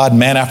warrior of God,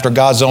 man after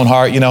God's own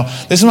heart.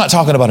 This is not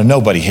talking about a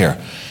nobody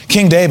here.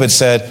 King David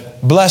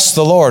said, bless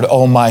the Lord,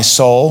 O my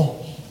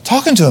soul.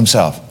 Talking to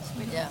himself.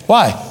 Yeah.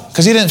 Why?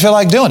 Because he didn't feel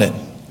like doing it.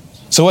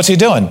 So what's he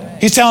doing?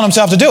 He's telling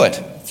himself to do it.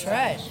 That's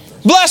right.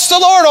 Bless the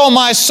Lord, O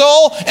my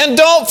soul, and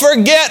don't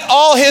forget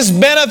all His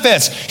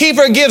benefits. He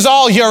forgives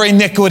all your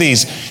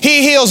iniquities.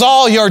 He heals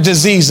all your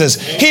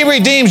diseases. He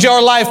redeems your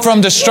life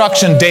from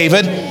destruction,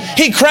 David.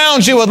 He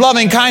crowns you with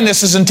loving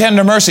kindnesses and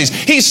tender mercies.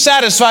 He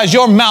satisfies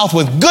your mouth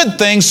with good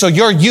things so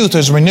your youth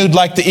is renewed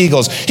like the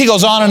eagles. He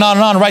goes on and on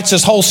and on, writes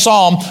this whole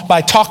psalm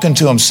by talking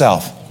to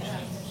himself.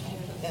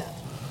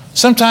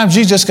 Sometimes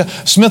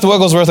Smith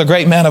Wigglesworth, a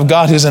great man of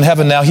God who's in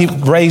heaven now, he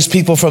raised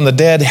people from the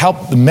dead,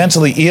 helped the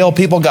mentally ill.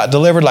 People got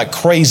delivered like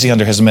crazy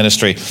under his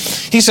ministry.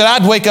 He said,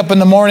 I'd wake up in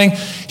the morning.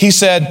 He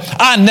said,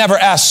 I never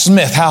asked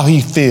Smith how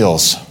he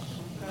feels.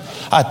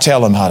 I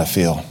tell him how to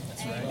feel.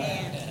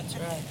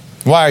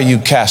 Why are you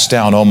cast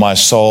down, O my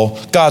soul?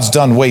 God's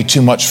done way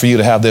too much for you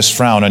to have this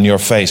frown on your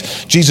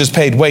face. Jesus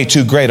paid way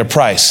too great a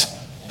price.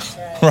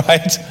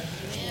 Right?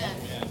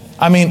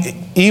 I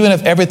mean, even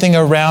if everything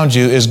around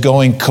you is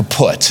going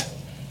kaput.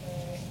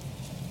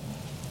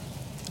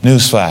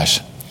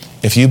 Newsflash.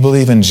 If you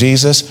believe in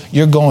Jesus,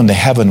 you're going to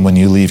heaven when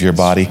you leave your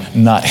body,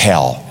 not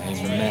hell.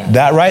 Amen.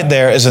 That right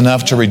there is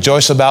enough to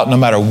rejoice about no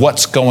matter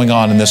what's going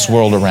on in this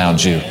world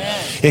around you.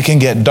 It can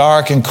get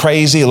dark and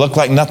crazy, look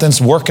like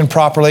nothing's working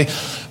properly.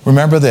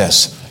 Remember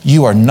this,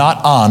 you are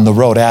not on the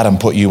road Adam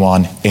put you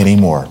on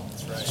anymore.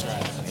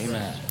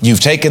 You've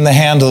taken the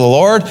hand of the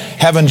Lord,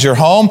 heaven's your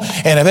home,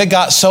 and if it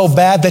got so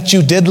bad that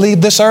you did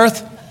leave this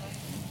earth,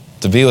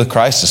 to be with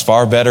Christ is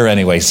far better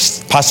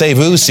anyways.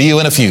 Passez-vous, see you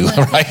in a few,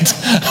 right?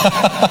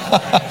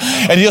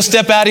 And you'll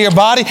step out of your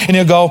body and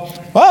you'll go,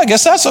 well, I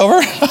guess that's over.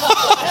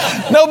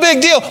 No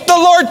big deal. The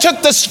Lord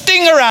took the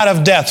stinger out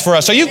of death for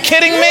us. Are you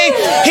kidding me?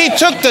 He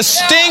took the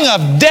sting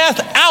of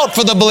death out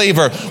for the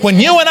believer. When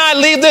you and I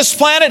leave this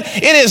planet,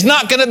 it is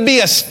not going to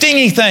be a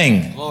stingy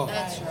thing.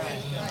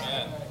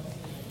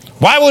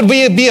 Why would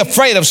we be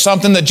afraid of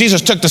something that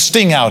Jesus took the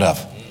sting out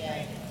of?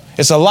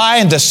 It's a lie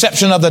and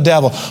deception of the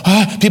devil.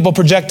 People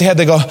project ahead.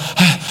 They go,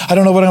 I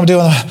don't know what I'm going to do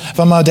if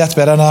I'm on my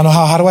deathbed. I don't know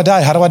how do I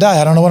die? How do I die?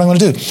 I don't know what I'm going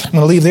to do. I'm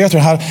going to leave the earth.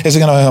 How is it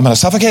going to? I'm going to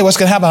suffocate. What's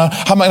going to happen?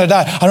 How am I going to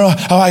die? I don't know.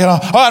 How am I going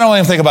to? Oh, I don't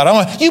even think about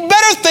it. You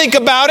better think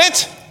about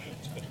it.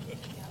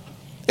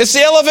 It's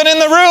the elephant in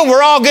the room.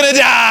 We're all going to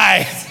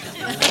die.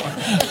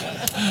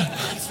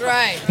 That's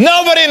right.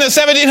 Nobody in the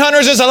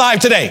 1700s is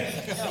alive today.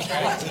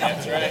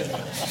 That's right.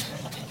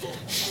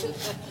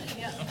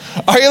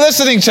 Are you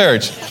listening,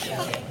 church?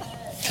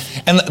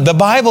 And the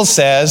Bible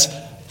says,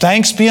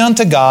 thanks be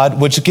unto God,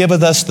 which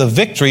giveth us the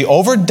victory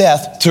over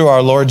death through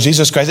our Lord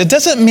Jesus Christ. It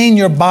doesn't mean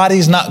your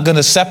body's not going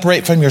to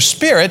separate from your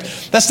spirit.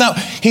 That's not,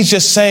 he's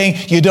just saying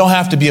you don't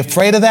have to be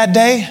afraid of that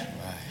day.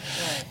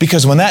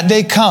 Because when that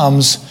day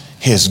comes,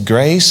 his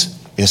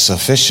grace is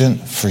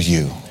sufficient for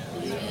you.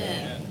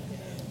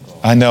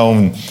 I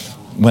know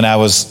when I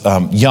was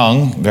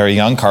young, very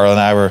young, Carla and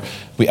I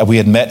we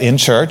had met in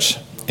church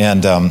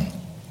and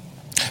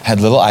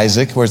had little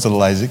Isaac. Where's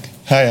little Isaac?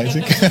 Hi,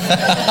 Isaac.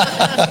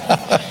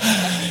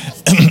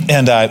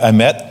 And I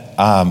met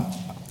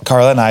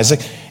Carla and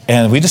Isaac,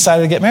 and we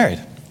decided to get married.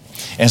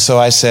 And so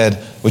I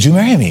said, would you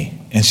marry me?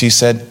 And she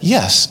said,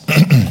 yes.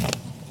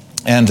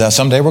 And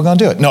someday we're going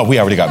to do it. No, we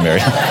already got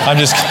married. I'm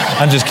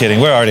just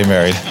kidding. We're already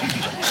married.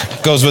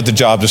 Goes with the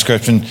job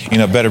description,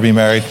 better be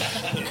married.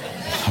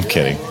 I'm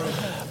kidding.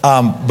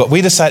 But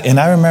we decided, and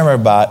I remember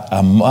about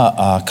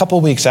a couple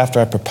of weeks after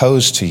I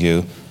proposed to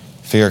you,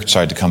 fear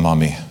started to come on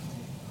me.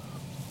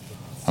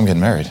 I'm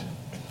getting married.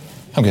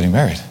 I'm getting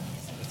married.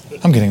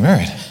 I'm getting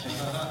married.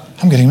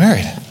 I'm getting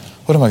married.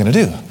 What am I going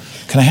to do?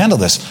 Can I handle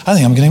this? I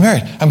think I'm getting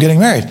married. I'm getting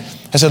married.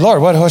 I said,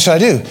 Lord, what should I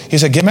do? He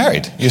said, get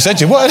married. You said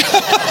you would.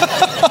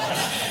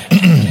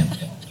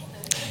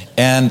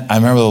 And I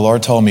remember the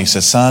Lord told me, he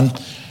said, son,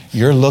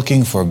 you're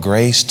looking for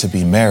grace to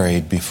be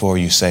married before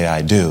you say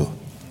I do.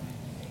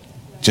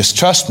 Just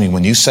trust me,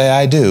 when you say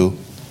I do,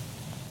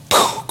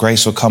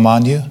 grace will come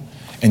on you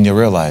and you'll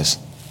realize,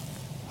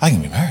 I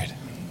can be married.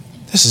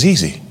 This is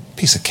easy.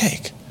 Piece of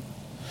cake.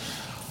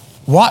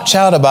 Watch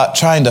out about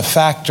trying to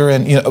factor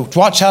in,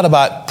 watch out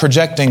about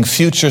projecting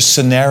future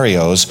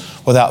scenarios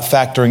without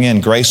factoring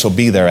in grace will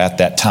be there at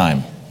that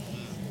time.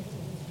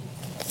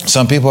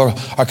 Some people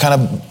are kind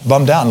of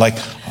bummed out. Like,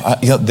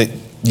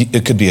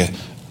 it could be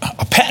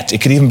a pet.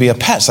 It could even be a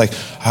pet. It's like,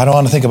 I don't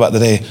want to think about the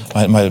day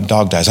my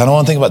dog dies. I don't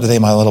want to think about the day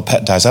my little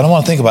pet dies. I don't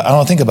want to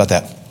think about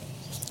that.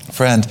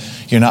 Friend,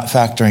 you're not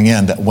factoring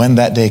in that when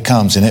that day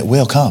comes, and it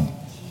will come,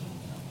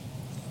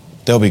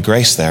 there'll be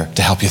grace there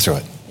to help you through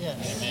it.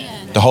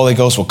 Yes. The Holy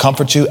Ghost will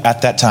comfort you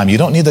at that time. You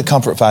don't need the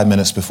comfort 5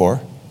 minutes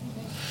before.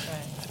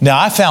 Now,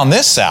 I found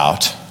this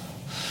out,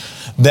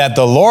 that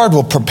the Lord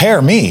will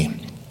prepare me.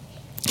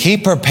 He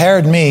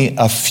prepared me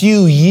a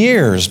few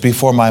years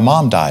before my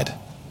mom died.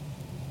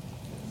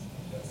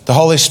 The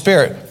Holy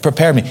Spirit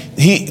prepared me.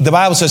 The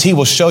Bible says He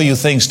will show you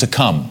things to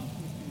come.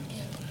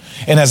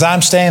 And as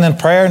I'm staying in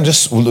prayer and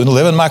just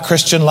living my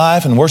Christian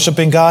life and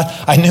worshiping God,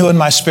 I knew in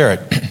my spirit,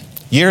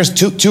 years,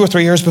 2 or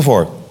 3 years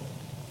before,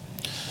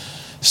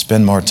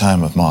 spend more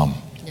time with mom.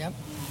 Yep.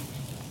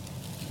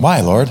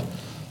 Why, Lord?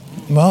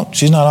 Well,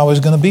 she's not always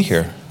going to be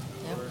here.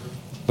 Yep.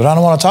 But I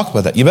don't want to talk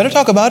about that. You better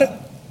talk about it.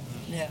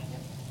 Yeah.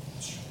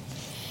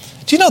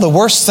 Do you know the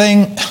worst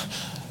thing?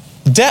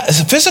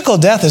 Physical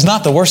death is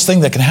not the worst thing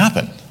that can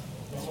happen.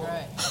 That's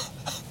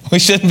right. We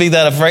shouldn't be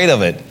that afraid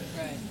of it.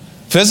 Right.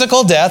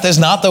 Physical death is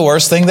not the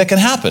worst thing that can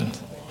happen.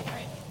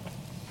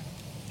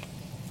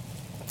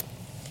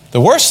 The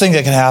worst thing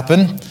that can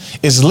happen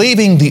is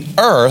leaving the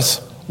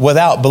earth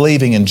without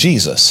believing in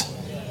Jesus.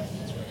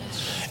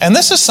 And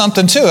this is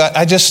something too.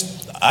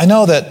 I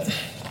know that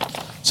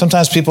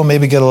sometimes people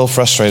maybe get a little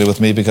frustrated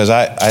with me because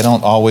I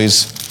don't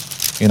always,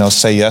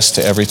 say yes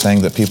to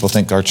everything that people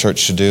think our church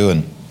should do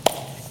and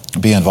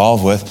be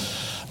involved with.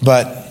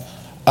 But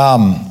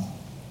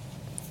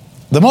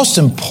The most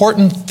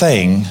important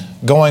thing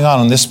going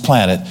on this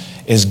planet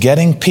is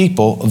getting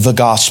people the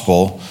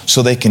gospel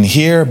so they can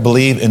hear,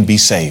 believe, and be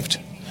saved.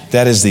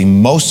 That is the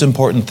most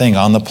important thing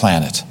on the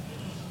planet.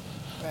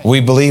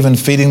 We believe in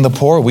feeding the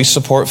poor. We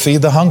support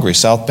Feed the Hungry,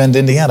 South Bend,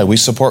 Indiana. We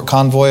support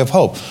Convoy of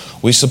Hope.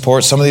 We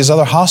support some of these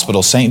other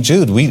hospitals, St.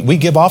 Jude. We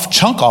give off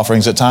chunk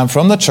offerings at times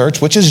from the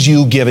church, which is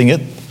you giving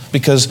it,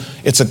 because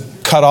it's a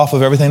cutoff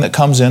of everything that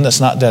comes in that's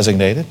not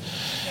designated.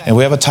 And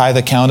we have a tithe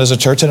account as a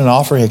church and an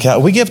offering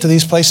account. We give to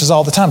these places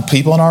all the time.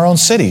 People in our own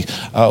city,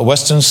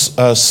 Western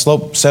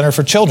Slope Center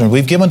for Children.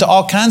 We've given to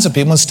all kinds of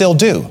people and still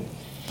do.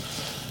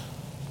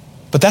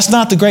 But that's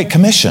not the Great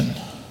Commission.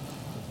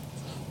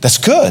 That's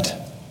good.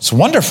 It's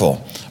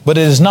wonderful. But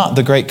it is not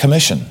the Great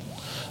Commission.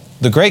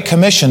 The Great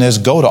Commission is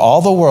go to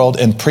all the world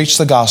and preach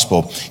the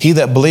gospel. He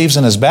that believes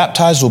and is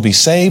baptized will be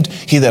saved.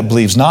 He that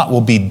believes not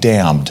will be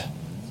damned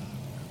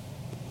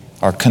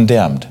or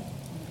condemned.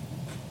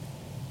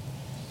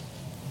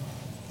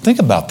 Think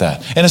about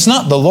that. And it's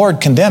not the Lord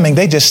condemning.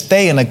 They just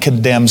stay in a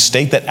condemned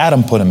state that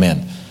Adam put them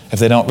in if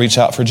they don't reach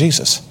out for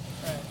Jesus.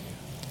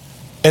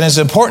 And as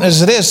important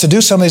as it is to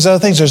do some of these other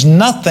things, there's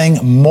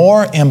nothing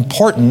more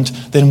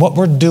important than what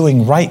we're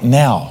doing right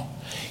now.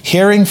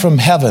 Hearing from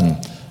heaven,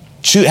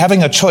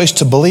 having a choice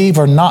to believe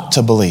or not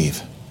to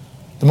believe.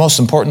 The most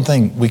important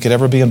thing we could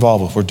ever be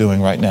involved with, we're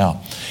doing right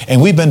now.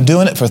 And we've been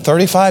doing it for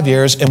 35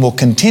 years and we'll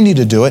continue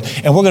to do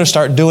it. And we're going to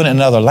start doing it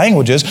in other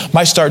languages,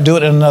 might start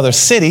doing it in another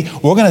city.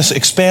 We're going to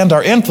expand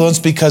our influence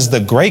because the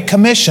Great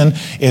Commission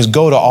is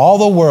go to all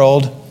the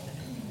world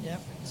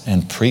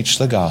and preach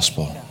the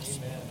gospel.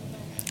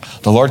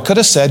 The Lord could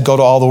have said, go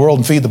to all the world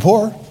and feed the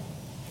poor.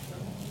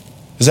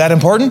 Is that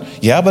important?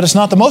 Yeah, but it's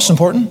not the most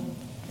important.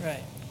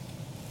 Right.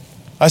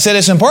 I said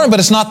it's important, but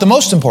it's not the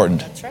most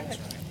important. That's right.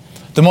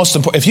 The most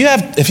important.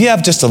 If you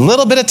have just a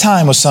little bit of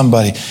time with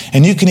somebody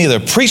and you can either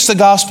preach the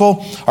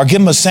gospel or give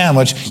them a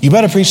sandwich, you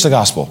better preach the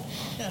gospel.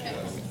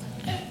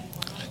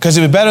 Because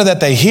it would be better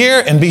that they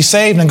hear and be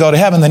saved and go to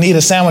heaven than eat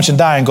a sandwich and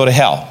die and go to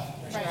hell.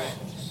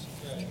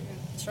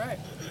 That's right.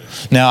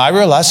 Now, I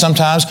realize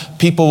sometimes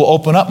people will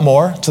open up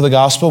more to the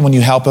gospel when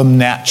you help them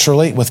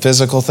naturally with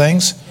physical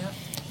things.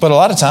 But a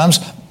lot of times,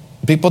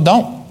 people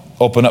don't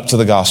open up to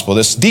the gospel.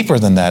 It's deeper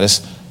than that.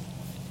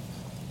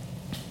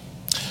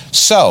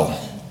 So,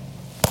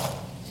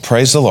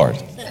 praise the Lord.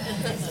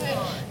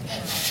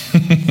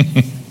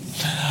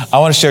 I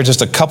want to share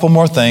just a couple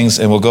more things,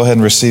 and we'll go ahead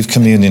and receive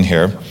communion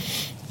here.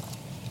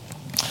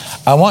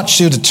 I want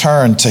you to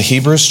turn to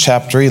Hebrews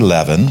chapter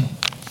 11.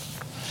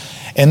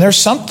 And there's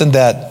something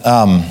that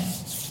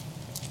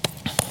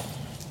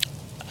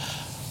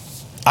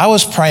I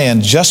was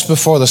praying just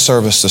before the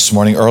service this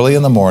morning, early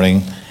in the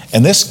morning,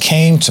 and this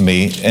came to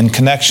me in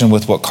connection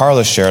with what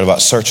Carla shared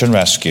about search and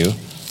rescue,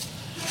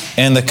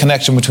 and the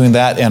connection between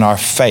that and our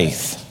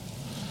faith.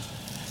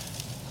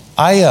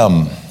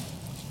 I've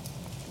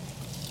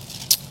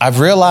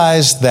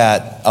realized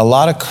that a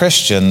lot of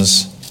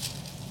Christians,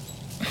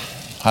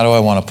 how do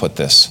I want to put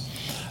this?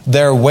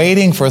 They're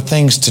waiting for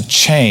things to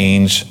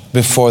change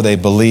before they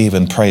believe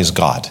and praise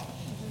God.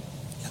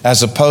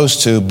 As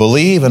opposed to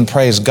believe and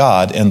praise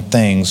God and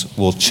things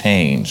will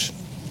change.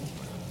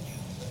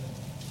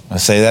 I'll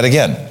say that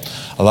again.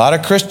 A lot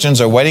of Christians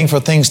are waiting for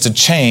things to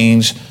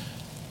change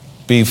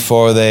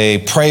before they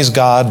praise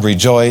God,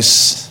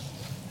 rejoice,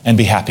 and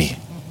be happy.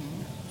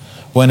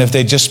 When if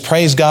they just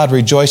praise God,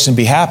 rejoice, and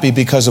be happy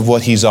because of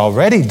what He's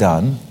already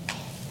done,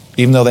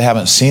 even though they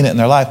haven't seen it in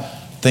their life,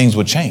 things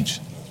would change.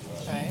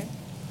 Right.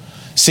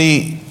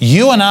 See,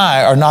 you and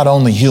I are not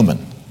only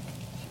human.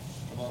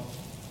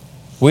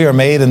 We are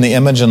made in the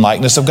image and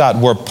likeness of God.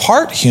 We're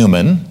part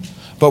human,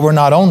 but we're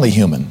not only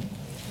human.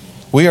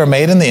 We are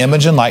made in the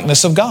image and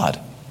likeness of God.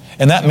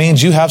 And that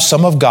means you have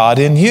some of God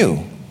in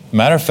you.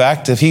 Matter of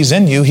fact, if He's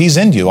in you, He's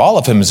in you. All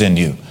of Him is in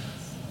you.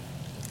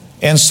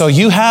 And so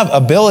you have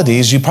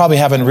abilities you probably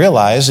haven't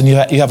realized, and you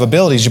have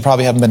abilities you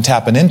probably haven't been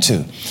tapping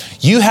into.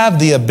 You have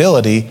the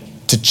ability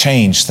to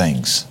change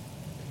things.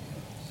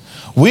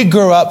 We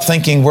grew up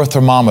thinking we're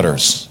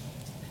thermometers.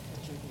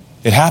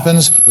 It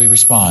happens, we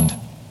respond.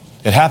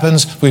 It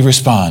happens, we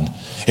respond.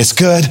 It's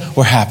good,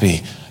 we're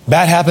happy.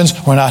 Bad happens,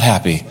 we're not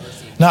happy.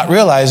 Not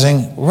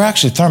realizing we're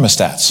actually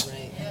thermostats.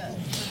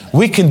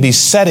 We can be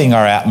setting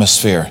our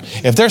atmosphere.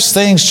 If there's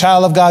things,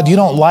 child of God, you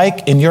don't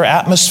like in your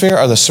atmosphere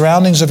or the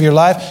surroundings of your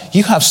life,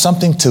 you have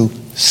something to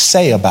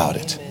say about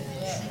it.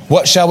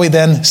 What shall we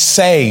then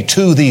say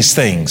to these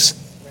things?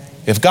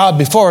 If God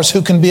be for us,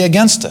 who can be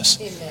against us?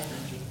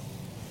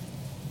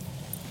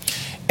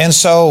 And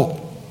so,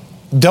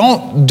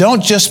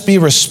 don't just be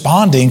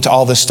responding to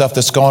all this stuff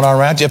that's going on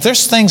around you. If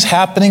there's things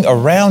happening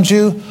around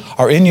you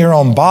or in your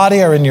own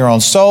body or in your own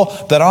soul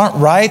that aren't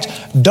right,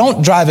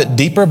 don't drive it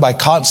deeper by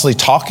constantly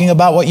talking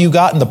about what you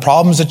got and the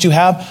problems that you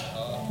have.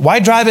 Why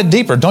drive it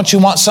deeper? Don't you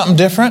want something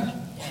different?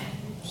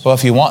 Well,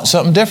 if you want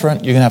something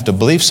different, you're going to have to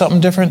believe something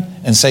different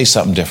and say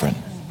something different.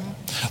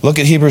 Look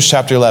at Hebrews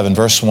chapter 11,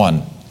 verse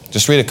 1.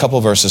 Just read a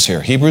couple verses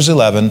here. Hebrews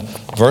 11,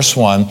 verse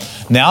 1.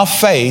 Now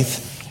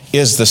faith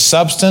is the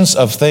substance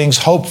of things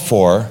hoped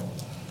for,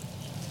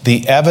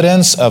 the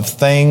evidence of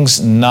things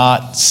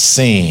not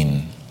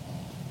seen.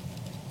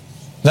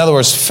 In other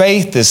words,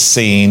 faith is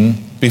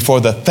seen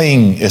before the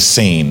thing is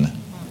seen.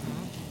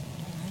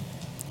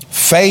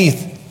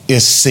 Faith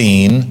is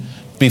seen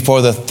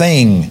before the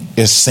thing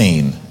is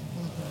seen.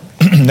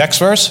 Next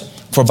verse.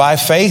 For by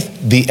faith,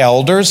 the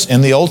elders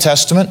in the Old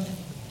Testament,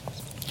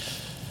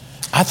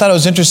 I thought it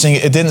was interesting.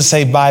 It didn't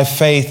say by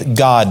faith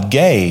God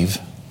gave.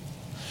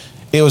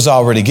 It was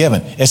already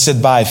given. It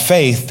said by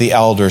faith the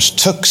elders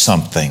took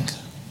something.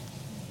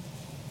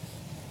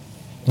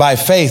 By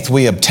faith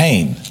we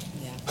obtain.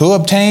 Who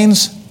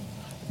obtains?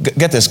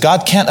 Get this.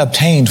 God can't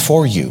obtain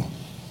for you.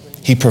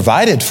 He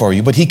provided for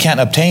you, but He can't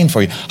obtain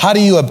for you. How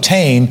do you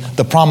obtain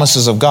the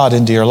promises of God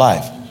into your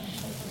life?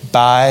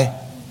 By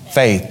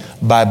faith.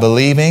 By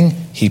believing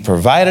He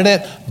provided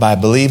it, by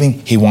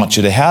believing He wants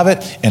you to have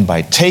it, and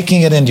by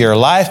taking it into your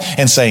life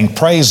and saying,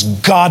 praise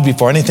God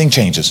before anything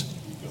changes.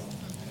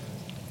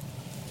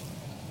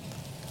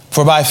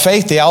 For by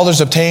faith the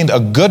elders obtained a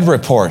good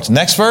report.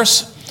 Next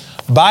verse.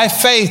 By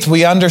faith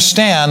we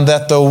understand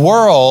that the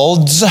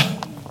worlds,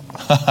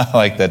 I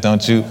like that,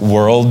 don't you?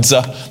 Worlds.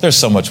 There's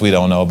so much we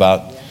don't know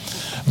about.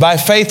 By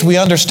faith we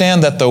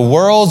understand that the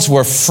worlds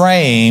were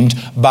framed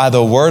by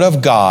the Word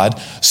of God,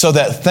 so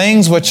that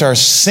things which are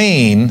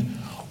seen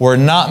were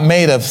not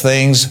made of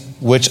things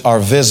which are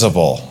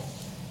visible.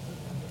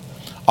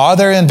 Are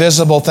there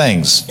invisible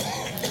things?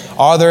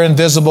 Are there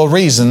invisible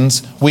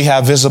reasons we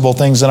have visible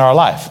things in our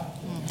life?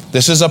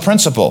 This is a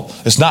principle.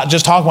 It's not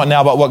just talking about now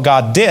about what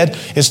God did.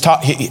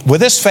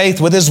 With His faith,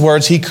 with His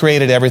words, He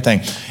created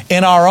everything.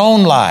 In our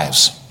own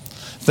lives,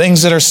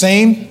 things that are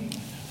seen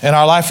in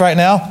our life right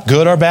now,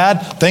 good or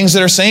bad, things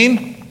that are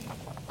seen,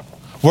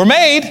 were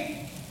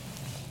made,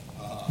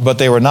 but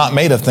they were not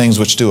made of things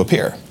which do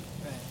appear.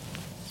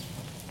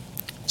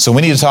 So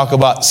we need to talk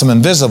about some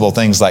invisible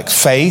things like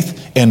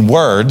faith and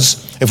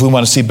words if we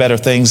want to see better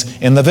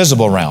things in the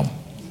visible realm.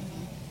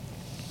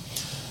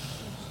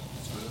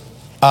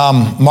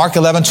 Mark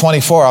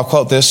 11:24, I'll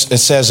quote this. It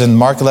says in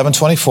Mark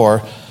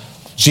 11:24,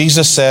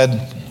 Jesus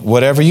said,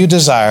 whatever you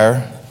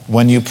desire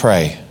when you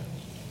pray,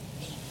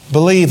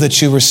 believe that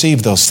you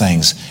receive those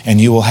things and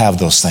you will have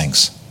those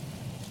things.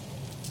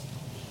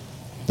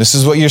 This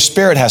is what your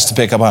spirit has to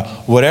pick up on.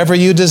 Whatever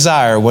you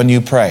desire when you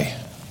pray,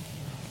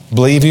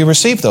 believe you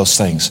receive those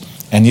things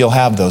and you'll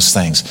have those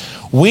things.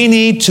 We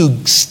need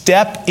to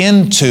step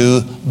into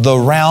the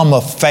realm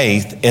of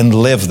faith and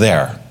live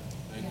there.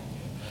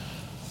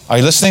 Are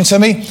you listening to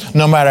me?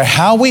 No matter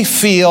how we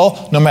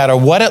feel, no matter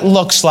what it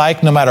looks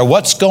like, no matter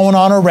what's going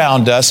on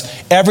around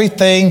us,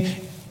 everything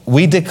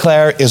we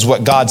declare is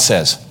what God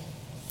says.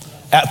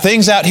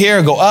 Things out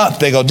here go up,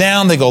 they go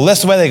down, they go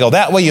this way, they go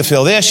that way. You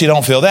feel this, you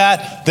don't feel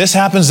that. This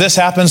happens, this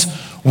happens.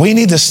 We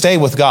need to stay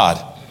with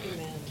God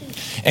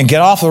and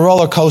get off the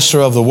roller coaster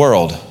of the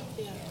world.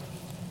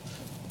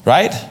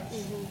 Right?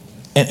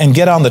 And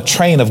get on the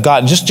train of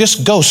God and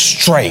just go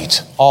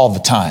straight all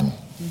the time.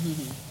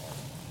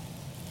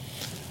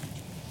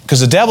 Because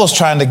the devil's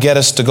trying to get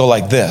us to go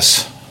like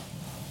this.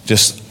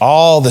 Just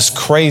all this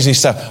crazy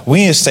stuff.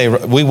 We need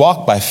to we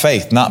walk by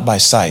faith, not by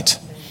sight.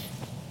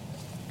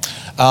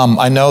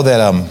 I know that,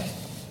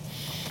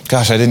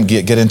 I didn't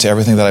get into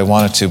everything that I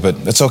wanted to, but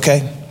it's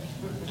okay.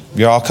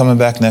 You're all coming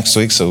back next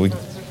week, so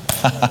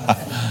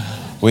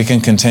we can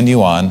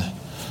continue on.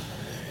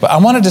 But I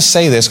wanted to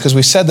say this, because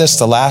we said this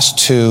the last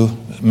two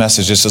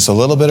messages, just a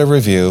little bit of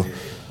review.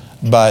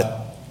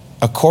 But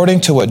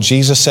according to what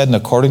Jesus said and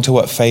according to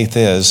what faith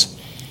is,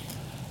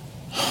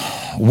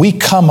 we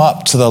come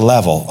up to the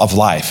level of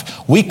life.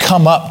 We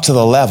come up to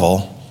the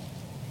level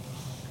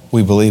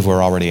we believe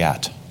we're already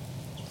at.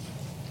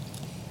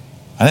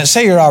 I didn't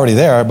say you're already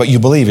there, but you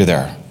believe you're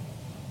there.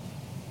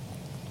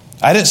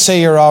 I didn't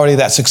say you're already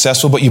that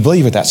successful, but you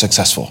believe you're that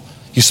successful.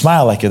 You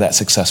smile like you're that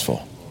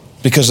successful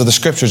because of the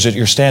scriptures that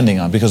you're standing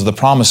on, because of the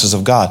promises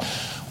of God.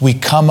 We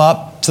come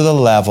up to the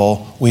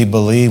level we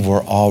believe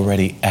we're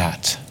already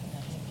at.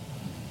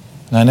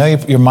 And I know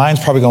your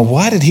mind's probably going,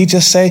 why did he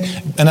just say?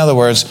 In other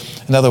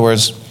words,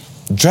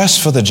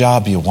 dress for the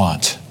job you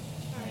want.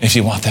 If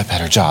you want that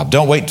better job.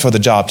 Don't wait for the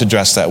job to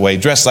dress that way.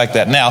 Dress like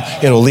that now.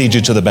 It'll lead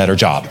you to the better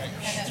job.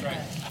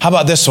 How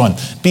about this one?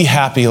 Be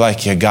happy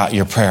like you got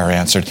your prayer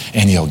answered,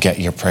 and you'll get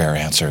your prayer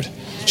answered.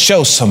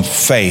 Show some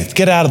faith.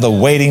 Get out of the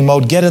waiting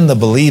mode. Get in the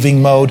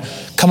believing mode.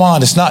 Come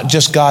on, it's not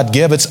just God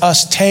give, it's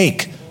us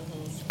take.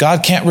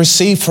 God can't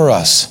receive for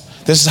us.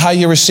 This is how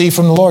you receive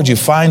from the Lord. You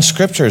find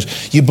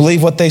scriptures. You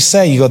believe what they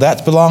say. You go,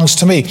 that belongs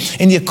to me.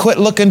 And you quit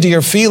looking to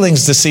your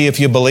feelings to see if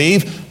you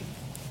believe.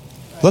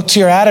 Look to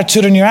your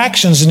attitude and your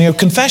actions and your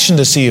confession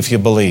to see if you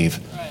believe.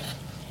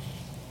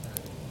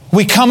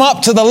 We come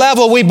up to the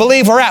level we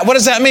believe we're at. What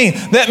does that mean?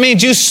 That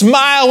means you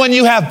smile when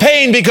you have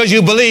pain because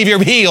you believe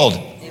you're healed.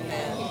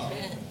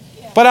 Amen.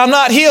 But I'm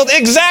not healed.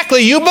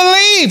 Exactly. You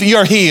believe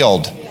you're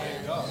healed.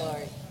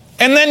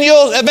 And then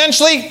you'll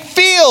eventually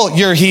feel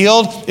you're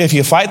healed if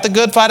you fight the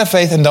good fight of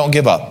faith and don't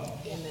give up.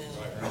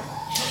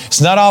 It's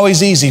not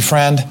always easy,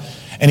 friend.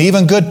 And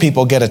even good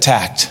people get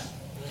attacked.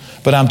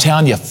 But I'm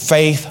telling you,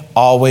 faith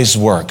always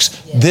works.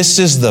 This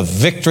is the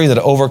victory that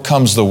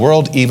overcomes the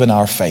world, even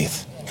our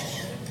faith.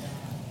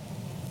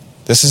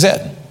 This is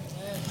it.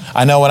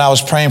 I know when I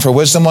was praying for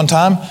wisdom one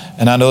time,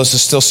 and I know this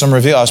is still some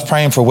reveal, I was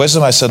praying for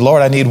wisdom. I said,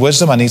 Lord, I need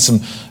wisdom. I need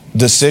some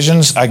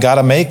decisions I got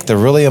to make. They're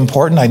really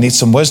important. I need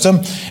some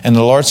wisdom. And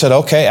the Lord said,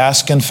 okay,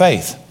 ask in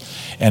faith.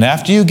 And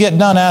after you get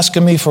done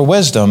asking me for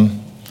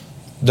wisdom,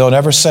 don't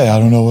ever say, I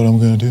don't know what I'm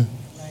going to do.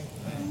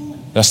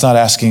 That's not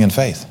asking in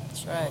faith.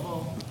 That's right.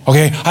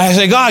 Okay, I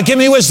say, God, give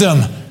me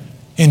wisdom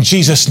in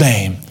Jesus'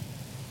 name.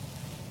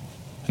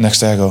 The next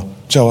day I go,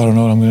 Joe, I don't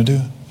know what I'm going to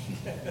do.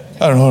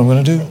 I don't know what I'm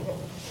going to do.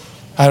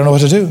 I don't know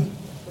what to do.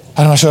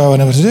 I'm not sure I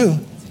know what to do.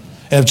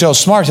 And if Joe's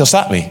smart, he'll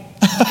stop me.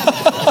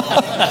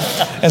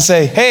 And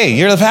say, hey,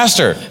 you're the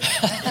pastor.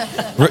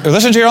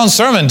 Listen to your own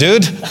sermon,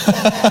 dude.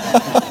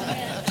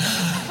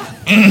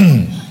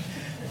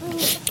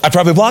 I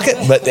probably block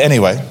it, but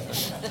anyway.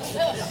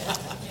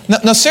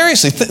 No,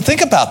 seriously,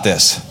 think about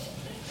this.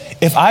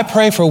 If I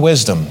pray for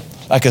wisdom,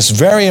 like it's a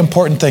very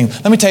important thing,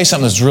 let me tell you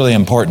something that's really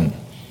important.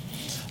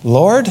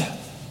 Lord,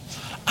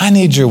 I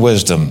need your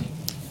wisdom.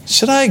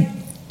 Should I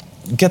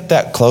get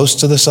that close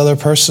to this other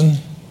person?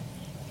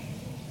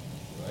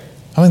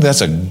 I think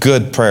that's a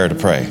good prayer to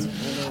pray.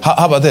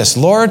 How about this?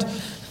 Lord,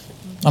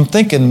 I'm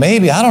thinking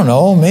maybe, I don't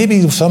know,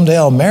 maybe someday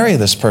I'll marry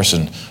this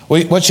person.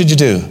 What should you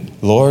do?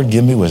 Lord,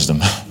 give me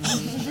wisdom.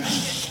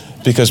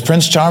 Because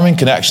Prince Charming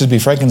can actually be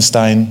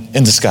Frankenstein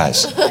in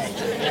disguise.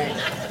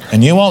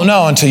 And you won't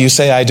know until you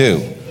say, I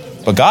do.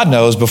 But God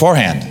knows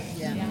beforehand.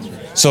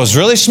 So it's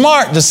really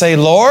smart to say,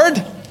 Lord,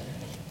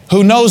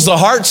 who knows the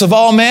hearts of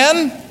all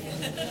men,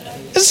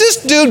 is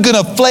this dude going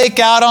to flake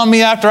out on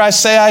me after I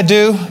say I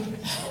do?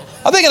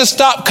 Are they going to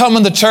stop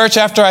coming to church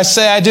after I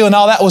say I do and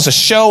all that was a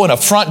show and a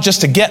front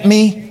just to get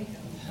me?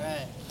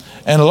 Right.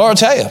 And the Lord will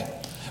tell you.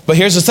 But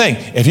here's the thing.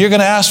 If you're going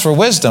to ask for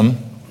wisdom,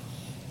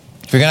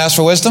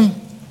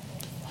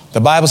 the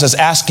Bible says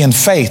ask in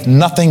faith,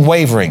 nothing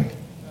wavering.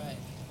 Right.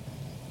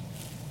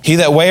 He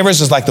that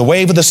wavers is like the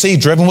wave of the sea,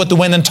 driven with the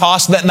wind and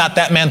tossed. Let not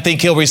that man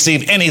think he'll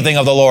receive anything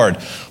of the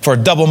Lord. For a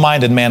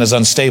double-minded man is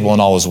unstable in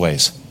all his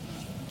ways.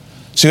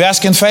 So you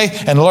ask in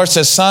faith, and the Lord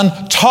says,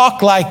 son,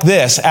 talk like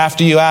this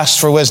after you ask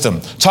for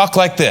wisdom. Talk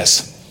like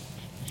this.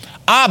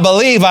 I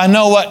believe I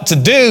know what to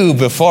do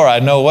before I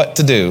know what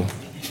to do.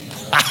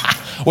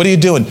 What are you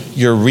doing?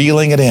 You're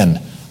reeling it in.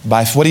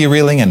 What are you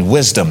reeling in?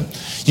 Wisdom.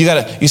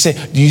 You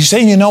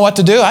say you know what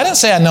to do? I didn't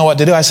say I know what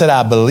to do. I said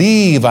I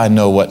believe I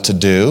know what to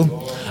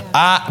do.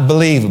 I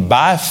believe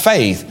by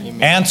faith,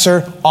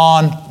 answer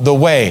on the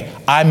way.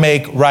 I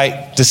make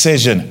right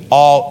decision.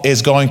 All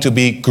is going to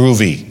be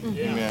groovy.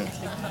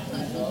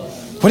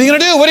 What are you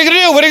going to do? What are you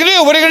going to do? What are you going to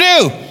do? What are you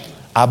going to do?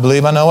 I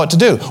believe I know what to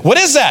do. What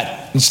is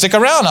that? And stick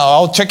around.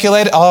 I'll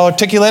articulate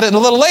it a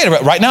little later.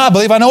 But right now, I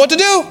believe I know what to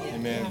do.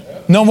 Amen.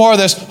 No more of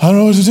this, I don't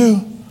know what to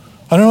do.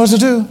 I don't know what to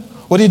do.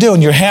 What are you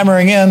doing? You're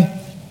hammering in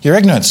your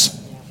ignorance.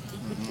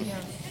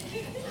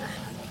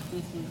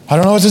 I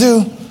don't know what to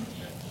do.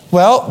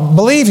 Well,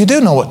 believe you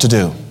do know what to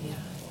do.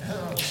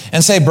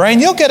 And say, brain,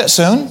 you'll get it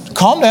soon.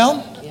 Calm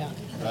down.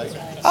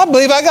 I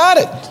believe I got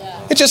it.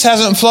 It just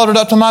hasn't floated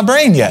up to my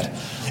brain yet.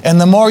 And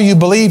the more you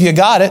believe you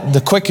got it, the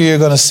quicker you're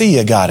going to see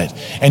you got it.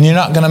 And you're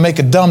not going to make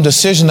a dumb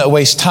decision that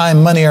wastes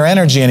time, money, or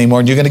energy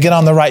anymore. You're going to get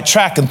on the right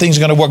track and things are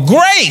going to work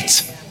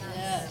great.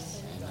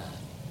 Yes.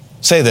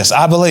 Say this,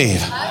 I believe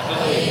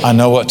I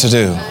know what to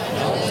do.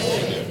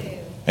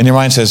 And your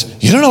mind says,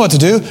 you don't know what to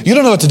do. You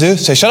don't know what to do.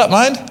 Say, shut up,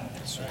 mind.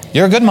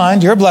 You're a good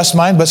mind. You're a blessed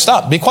mind. But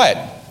stop. Be quiet.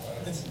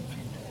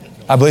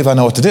 I believe I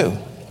know what to do.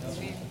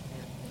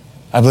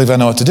 I believe I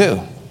know what to do.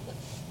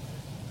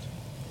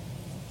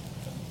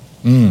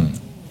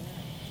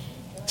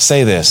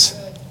 Say this.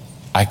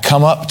 I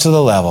come up to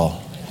the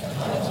level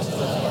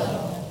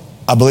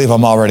I believe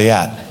I'm already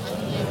at.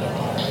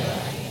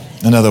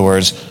 In other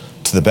words,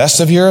 to the best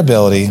of your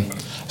ability,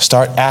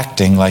 start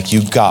acting like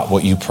you got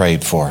what you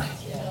prayed for.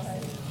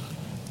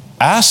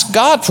 Ask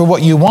God for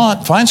what you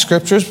want. Find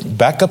scriptures,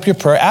 back up your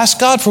prayer. Ask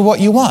God for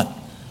what you want.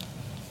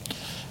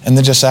 And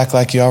then just act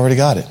like you already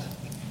got it.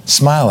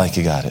 Smile like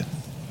you got it.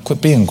 Quit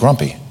being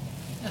grumpy.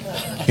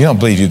 You don't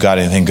believe you got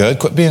anything good.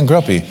 Quit being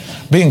grumpy.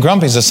 Being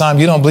grumpy is a sign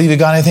you don't believe you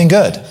got anything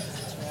good.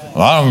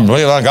 Well, I don't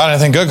believe I got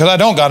anything good because I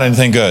don't got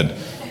anything good.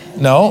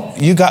 No,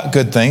 you got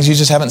good things. You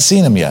just haven't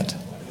seen them yet.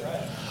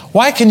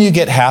 Why can you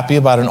get happy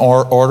about an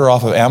order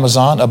off of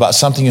Amazon about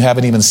something you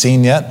haven't even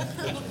seen yet?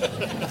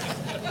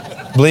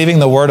 Believing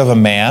the word of a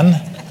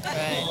man.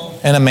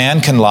 And a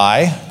man can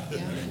lie.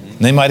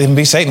 They might even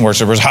be Satan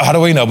worshipers. How do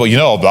we know? But you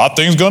know, that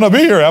thing's going to be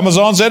here.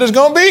 Amazon said it's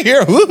going to be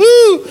here.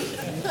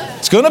 Woohoo!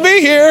 It's going to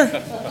be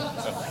here.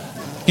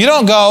 You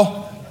don't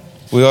go,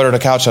 we ordered a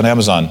couch on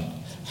Amazon.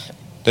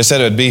 They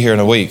said it would be here in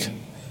a week.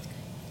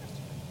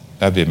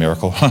 That'd be a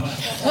miracle.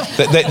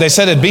 they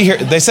said it'd be here.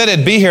 They said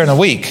it'd be here in a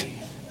week.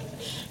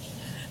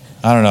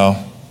 I don't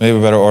know. Maybe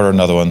we better order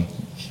another one.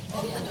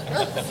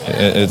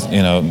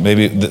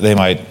 Maybe they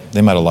might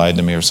have lied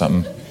to me or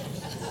something.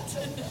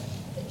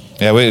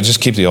 Yeah, we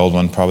just keep the old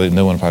one. Probably the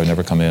new one probably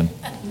never come in.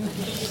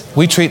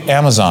 We treat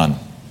Amazon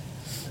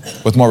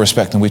with more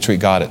respect than we treat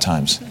God at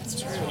times.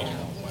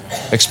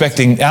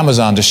 Expecting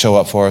Amazon to show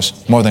up for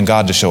us more than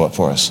God to show up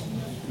for us.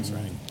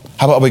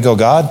 How about we go,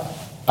 God,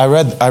 I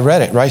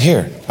read it right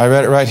here. I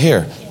read it right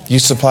here. You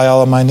supply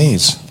all of my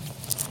needs.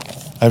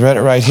 I read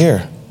it right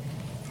here.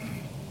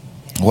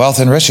 Wealth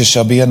and riches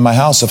shall be in my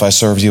house if I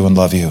serve you and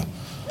love you.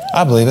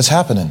 I believe it's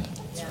happening.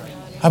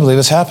 I believe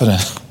it's happening.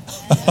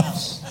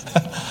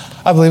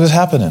 I believe it's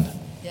happening.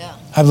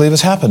 I believe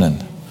it's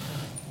happening.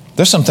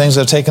 There's some things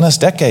that have taken us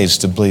decades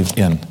to believe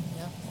in.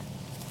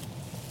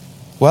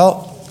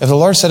 Well, if the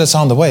Lord said it's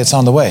on the way, it's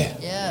on the way.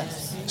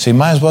 Yes. So you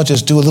might as well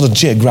just do a little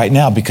jig right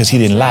now because he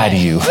didn't lie to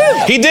you.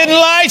 He didn't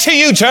lie to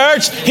you,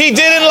 church. He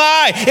didn't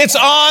lie. It's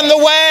on the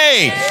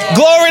way.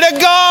 Glory to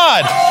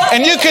God.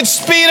 And you could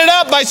speed it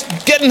up by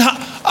getting...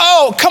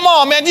 Oh, come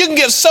on, man. You can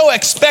get so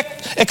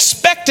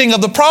expecting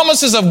of the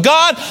promises of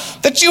God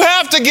that you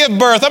have to give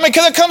birth. I mean,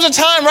 because there comes a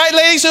time, right,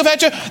 ladies who've had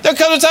children? There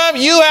comes a time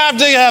you have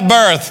to have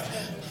birth.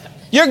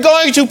 You're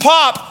going to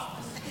pop.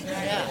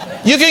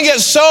 You can get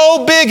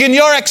so big in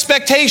your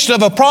expectation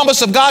of a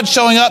promise of God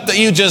showing up that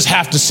you just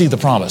have to see the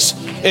promise.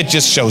 It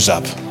just shows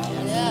up.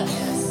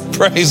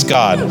 Praise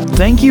God.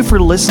 Thank you for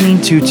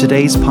listening to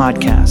today's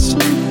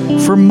podcast.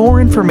 For more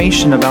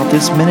information about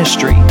this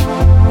ministry,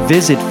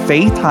 visit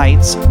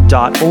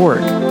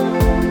faithheights.org.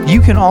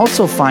 You can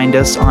also find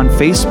us on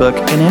Facebook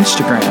and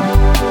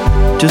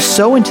Instagram. To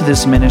sow into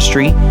this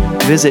ministry,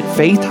 visit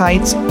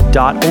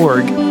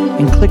faithheights.org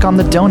and click on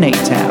the Donate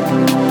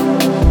tab.